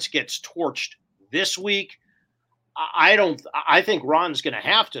defense gets torched this week, I think Ron's going to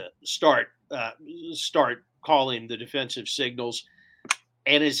have to start calling the defensive signals.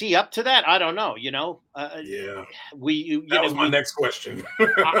 And is he up to that? I don't know. That was my next question.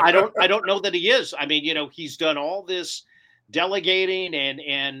 I don't know that he is. I mean, he's done all this delegating,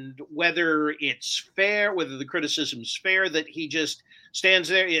 and whether it's fair, whether the criticism's fair that he just stands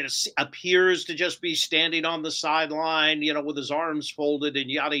there, it appears to just be standing on the sideline, with his arms folded and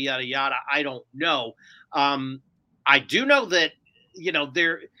yada, yada, yada. I don't know. I do know that,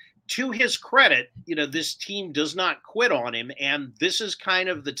 to his credit, this team does not quit on him. And this is kind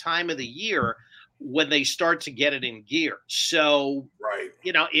of the time of the year when they start to get it in gear. So, right.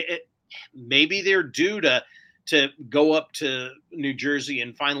 Maybe they're due to go up to New Jersey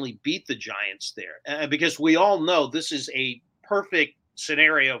and finally beat the Giants there, because we all know this is a perfect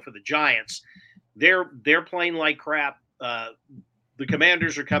scenario for the Giants. They're playing like crap. The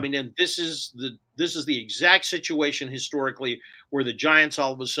Commanders are coming in. This is the exact situation historically where the Giants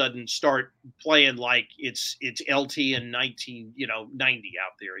all of a sudden start playing like it's LT and 1990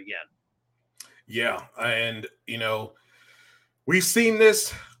 out there again. Yeah, and we've seen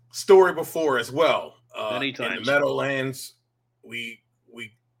this story before as well. Many times. In the Meadowlands,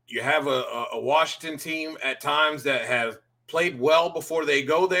 you have a Washington team at times that have played well before they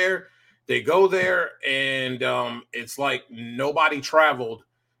go there. They go there, and it's like nobody traveled,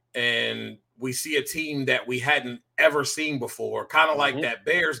 and we see a team that we hadn't ever seen before, kind of like that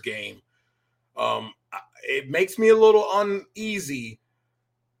Bears game. It makes me a little uneasy.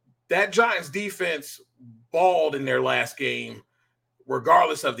 That Giants defense balled in their last game,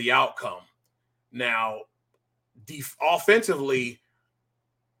 regardless of the outcome. Now, offensively,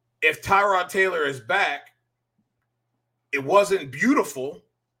 if Tyrod Taylor is back, it wasn't beautiful,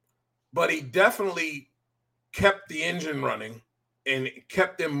 but he definitely kept the engine running and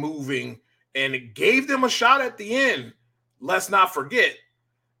kept them moving, and it gave them a shot at the end. Let's not forget,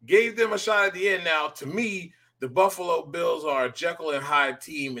 gave them a shot at the end. Now, to me, the Buffalo Bills are a Jekyll and Hyde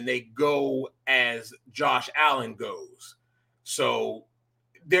team, and they go as Josh Allen goes. So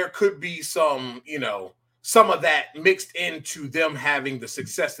there could be some of that mixed into them having the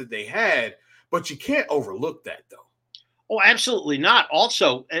success that they had, but you can't overlook that, though. Oh, absolutely not.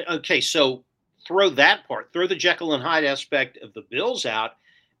 Also, okay, so throw that part, throw the Jekyll and Hyde aspect of the Bills out,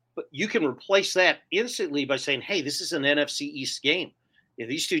 but you can replace that instantly by saying, hey, this is an NFC East game.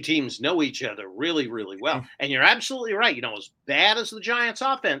 These two teams know each other really, really well. And you're absolutely right. As bad as the Giants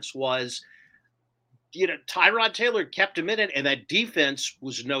offense was, Tyrod Taylor kept them in it, and that defense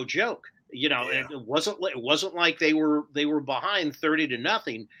was no joke. It wasn't like they were behind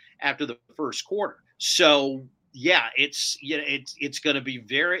 30-0 after the first quarter. So yeah, it's going to be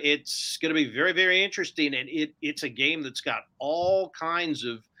very very interesting, and it's a game that's got all kinds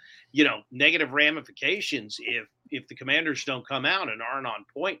of negative ramifications if the Commanders don't come out and aren't on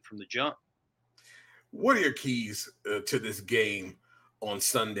point from the jump. What are your keys to this game on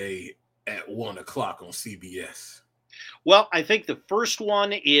Sunday at 1:00 on CBS? Well, I think the first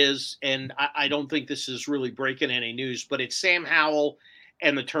one is, and I don't think this is really breaking any news, but it's Sam Howell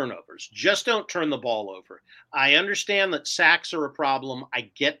and the turnovers. Just don't turn the ball over. I understand that sacks are a problem.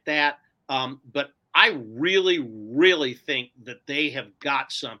 I get that. But I really, really think that they have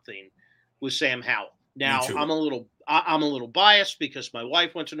got something with Sam Howell. Now, I'm a little biased because my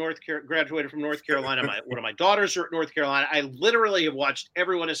wife graduated from North Carolina. One of my daughters are at North Carolina. I literally have watched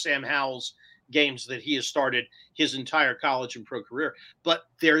every one of Sam Howell's games that he has started his entire college and pro career. But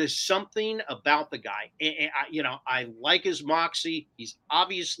there is something about the guy. I like his moxie. He's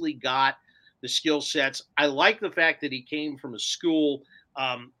obviously got the skill sets. I like the fact that he came from a school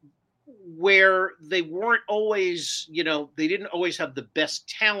where they weren't always, they didn't always have the best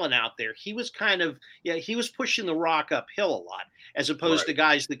talent out there. He was he was pushing the rock uphill a lot, as opposed to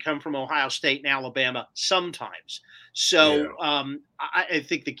guys that come from Ohio State and Alabama sometimes. So I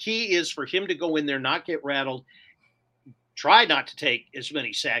think the key is for him to go in there, not get rattled, try not to take as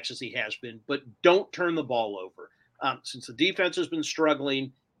many sacks as he has been, but don't turn the ball over. Since the defense has been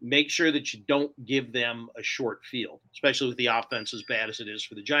struggling, make sure that you don't give them a short field, especially with the offense as bad as it is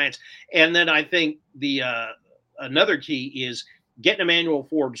for the Giants. And then I think the another key is getting Emmanuel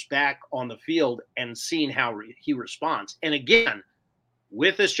Forbes back on the field and seeing how he responds. And again,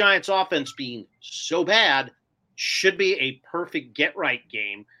 with this Giants offense being so bad, should be a perfect get-right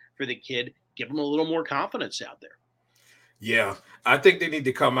game for the kid. Give him a little more confidence out there. Yeah, I think they need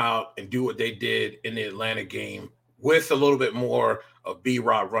to come out and do what they did in the Atlanta game with a little bit more of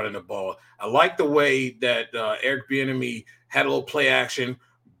B-Rob running the ball. I like the way that Eric Bieniemy had a little play action,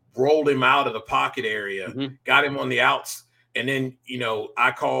 rolled him out of the pocket area, got him on the outs, and then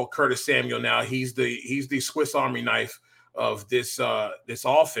I call Curtis Samuel now. He's the Swiss Army knife of this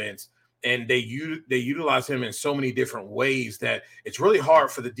offense, and they utilize him in so many different ways that it's really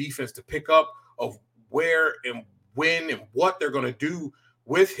hard for the defense to pick up of where and when and what they're going to do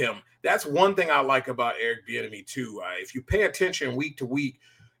with him. That's one thing I like about Eric Bieniemy too. If you pay attention week to week,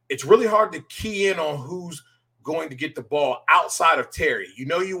 it's really hard to key in on who's going to get the ball outside of Terry.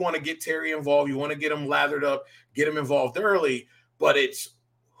 You want to get Terry involved. You want to get him lathered up, get him involved early, but it's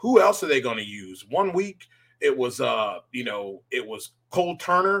who else are they going to use? One week it was it was Cole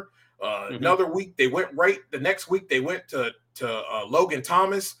Turner. Another week they went the next week they went to Logan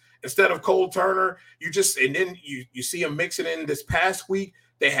Thomas instead of Cole Turner. And then you see him mixing in this past week.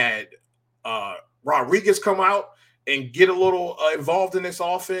 They had Rodriguez come out and get a little involved in this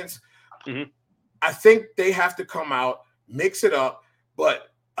offense. I think they have to come out, mix it up, but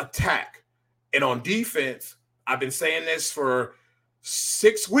attack. And on defense, I've been saying this for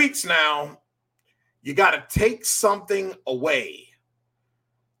 6 weeks now, you got to take something away.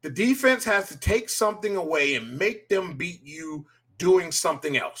 The defense has to take something away and make them beat you doing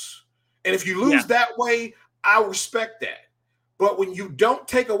something else. And if you lose that way, I respect that. But when you don't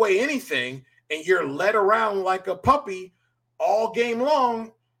take away anything and you're led around like a puppy all game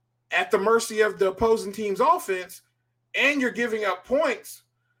long at the mercy of the opposing team's offense and you're giving up points,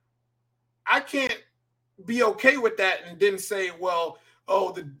 I can't be okay with that and then say, well,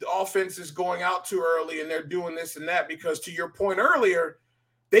 the offense is going out too early and they're doing this and that, because to your point earlier,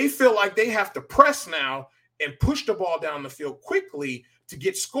 they feel like they have to press now and push the ball down the field quickly to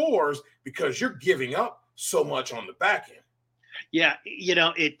get scores because you're giving up so much on the back end. Yeah,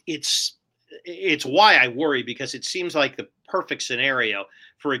 it's why I worry, because it seems like the perfect scenario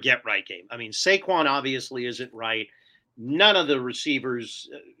for a get-right game. I mean, Saquon obviously isn't right. None of the receivers,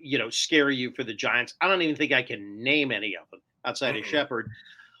 scare you for the Giants. I don't even think I can name any of them outside of Shepard.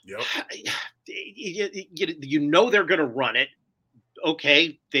 Yep. They're going to run it.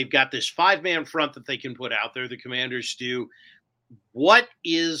 Okay, they've got this 5-man front that they can put out there. The Commanders do. What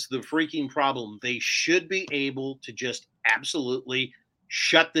is the freaking problem? They should be able to just absolutely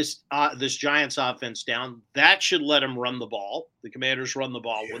shut this Giants offense down. That should let them run the ball. The Commanders run the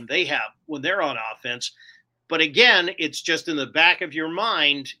ball when they're on offense. But again, it's just in the back of your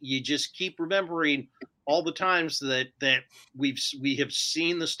mind. You just keep remembering all the times that we have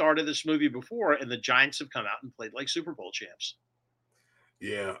seen the start of this movie before, and the Giants have come out and played like Super Bowl champs.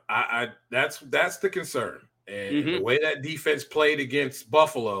 Yeah, that's the concern. And the way that defense played against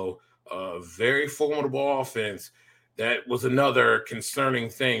Buffalo, a very formidable offense, that was another concerning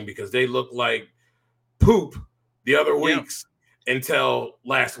thing because they looked like poop the other weeks until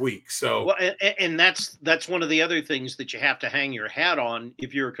last week. So, and that's one of the other things that you have to hang your hat on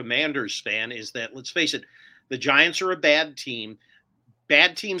if you're a Commanders fan, is that, let's face it, the Giants are a bad team.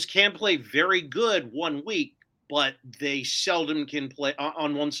 Bad teams can play very good one week, but they seldom can play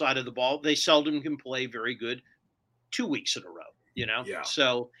on one side of the ball. They seldom can play very good 2 weeks in a row, Yeah.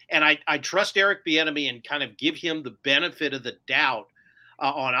 So, and I trust Eric Bieniemy and kind of give him the benefit of the doubt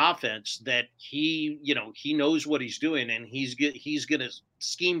on offense that he knows what he's doing, and he's going to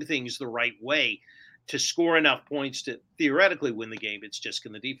scheme things the right way to score enough points to theoretically win the game. It's just,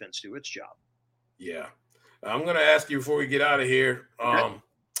 can the defense do its job? Yeah. I'm going to ask you before we get out of here,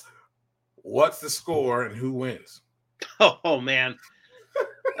 what's the score and who wins? Oh man.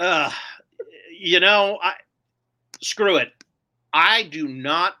 Screw it. I do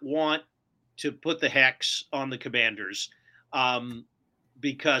not want to put the hex on the Commanders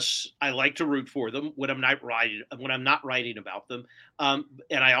because I like to root for them when I'm not writing about them.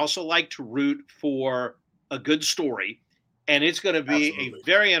 And I also like to root for a good story. And it's going to be a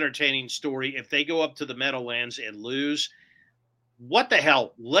very entertaining story if they go up to the Meadowlands and lose. What the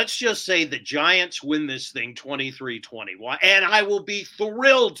hell? Let's just say the Giants win this thing 23-20. And I will be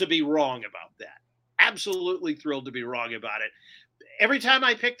thrilled to be wrong about that. Absolutely thrilled to be wrong about it. Every time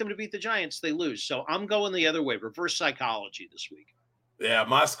I pick them to beat the Giants, they lose. So I'm going the other way, reverse psychology this week. Yeah,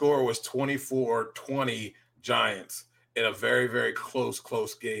 my score was 24-20 Giants in a very, very close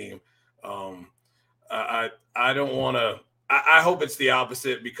game. I don't want to – I hope it's the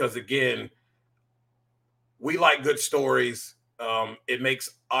opposite because, again, we like good stories. it makes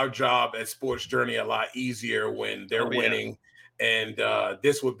our job at Sports Journey a lot easier when they're winning. And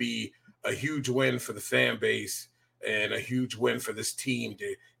this would be a huge win for the fan base and a huge win for this team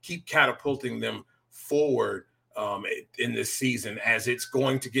to keep catapulting them forward in this season, as it's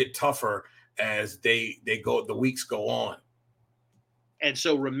going to get tougher as the weeks go on. And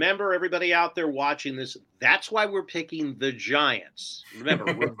so remember, everybody out there watching this, that's why we're picking the Giants. Remember,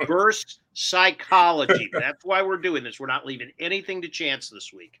 reverse psychology. That's why we're doing this. We're not leaving anything to chance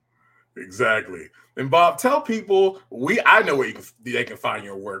this week. Exactly. And Bob, tell people, I know where they can find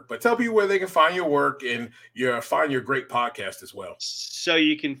your work, but tell people where they can find your work and find your great podcast as well. So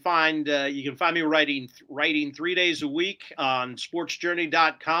you can find me writing 3 days a week on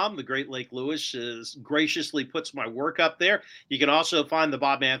sportsjourney.com. The great Lake Lewis graciously puts my work up there. You can also find the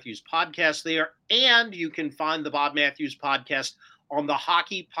Bob Matthews podcast there, and you can find the Bob Matthews podcast on the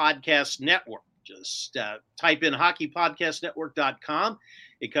Hockey Podcast Network. Just type in hockeypodcastnetwork.com.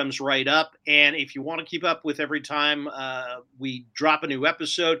 It comes right up. And if you want to keep up with every time we drop a new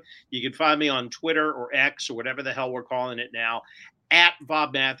episode, you can find me on Twitter or X or whatever the hell we're calling it now, at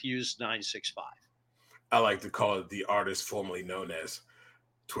Bob Matthews 965. I like to call it the artist formerly known as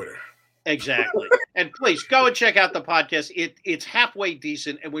Twitter. Exactly. And please go and check out the podcast. It's halfway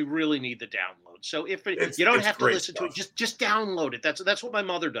decent, and we really need the download. So if you don't have to listen to it, just download it. That's what my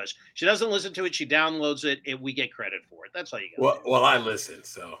mother does. She doesn't listen to it. She downloads it, and we get credit for it. That's all you got. Well, I listen,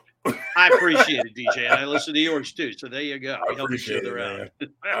 so. I appreciate it, DJ, and I listen to yours too. So there you go. We help each other out.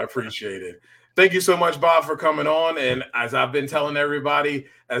 I appreciate it. Thank you so much, Bob, for coming on. And as I've been telling everybody,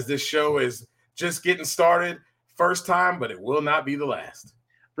 as this show is just getting started, first time, but it will not be the last.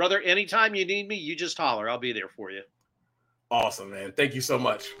 Brother, anytime you need me, you just holler. I'll be there for you. Awesome, man. Thank you so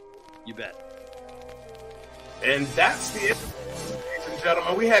much. You bet. And that's the end, ladies and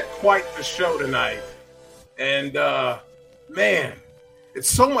gentlemen. We had quite the show tonight. And, man, it's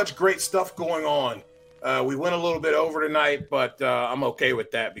so much great stuff going on. We went a little bit over tonight, but I'm okay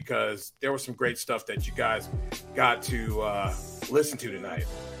with that because there was some great stuff that you guys got to listen to tonight.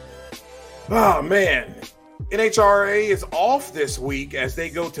 Oh, man. NHRA is off this week as they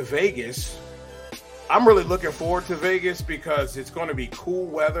go to Vegas. I'm really looking forward to Vegas because it's going to be cool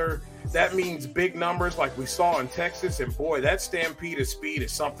weather. That means big numbers like we saw in Texas. And boy, that stampede of speed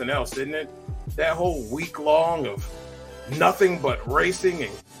is something else, isn't it? That whole week long of nothing but racing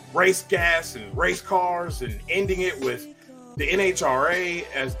and race gas and race cars and ending it with the NHRA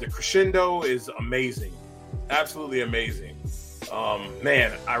as the crescendo is amazing. Absolutely amazing.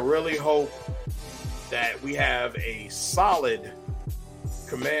 Man, I really hope that we have a solid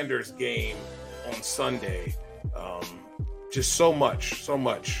Commanders game on Sunday. Just so much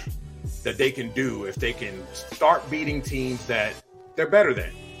that they can do if they can start beating teams that they're better than.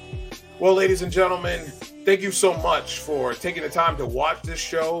 Well, ladies and gentlemen, thank you so much for taking the time to watch this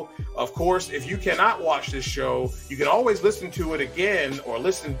show. Of course, if you cannot watch this show, you can always listen to it again or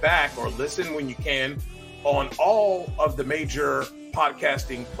listen back or listen when you can on all of the major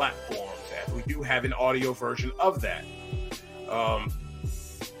podcasting platforms. We do have an audio version of that.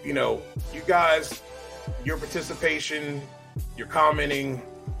 You guys, your participation, your commenting,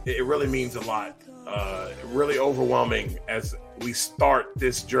 it really means a lot. Really overwhelming as we start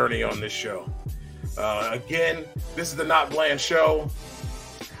this journey on this show. Again, this is the NotBland Show.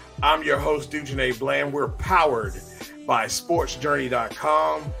 I'm your host, Dujane Bland. We're powered by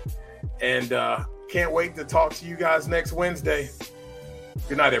sportsjourney.com. And can't wait to talk to you guys next Wednesday.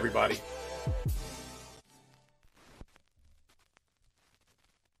 Good night, everybody.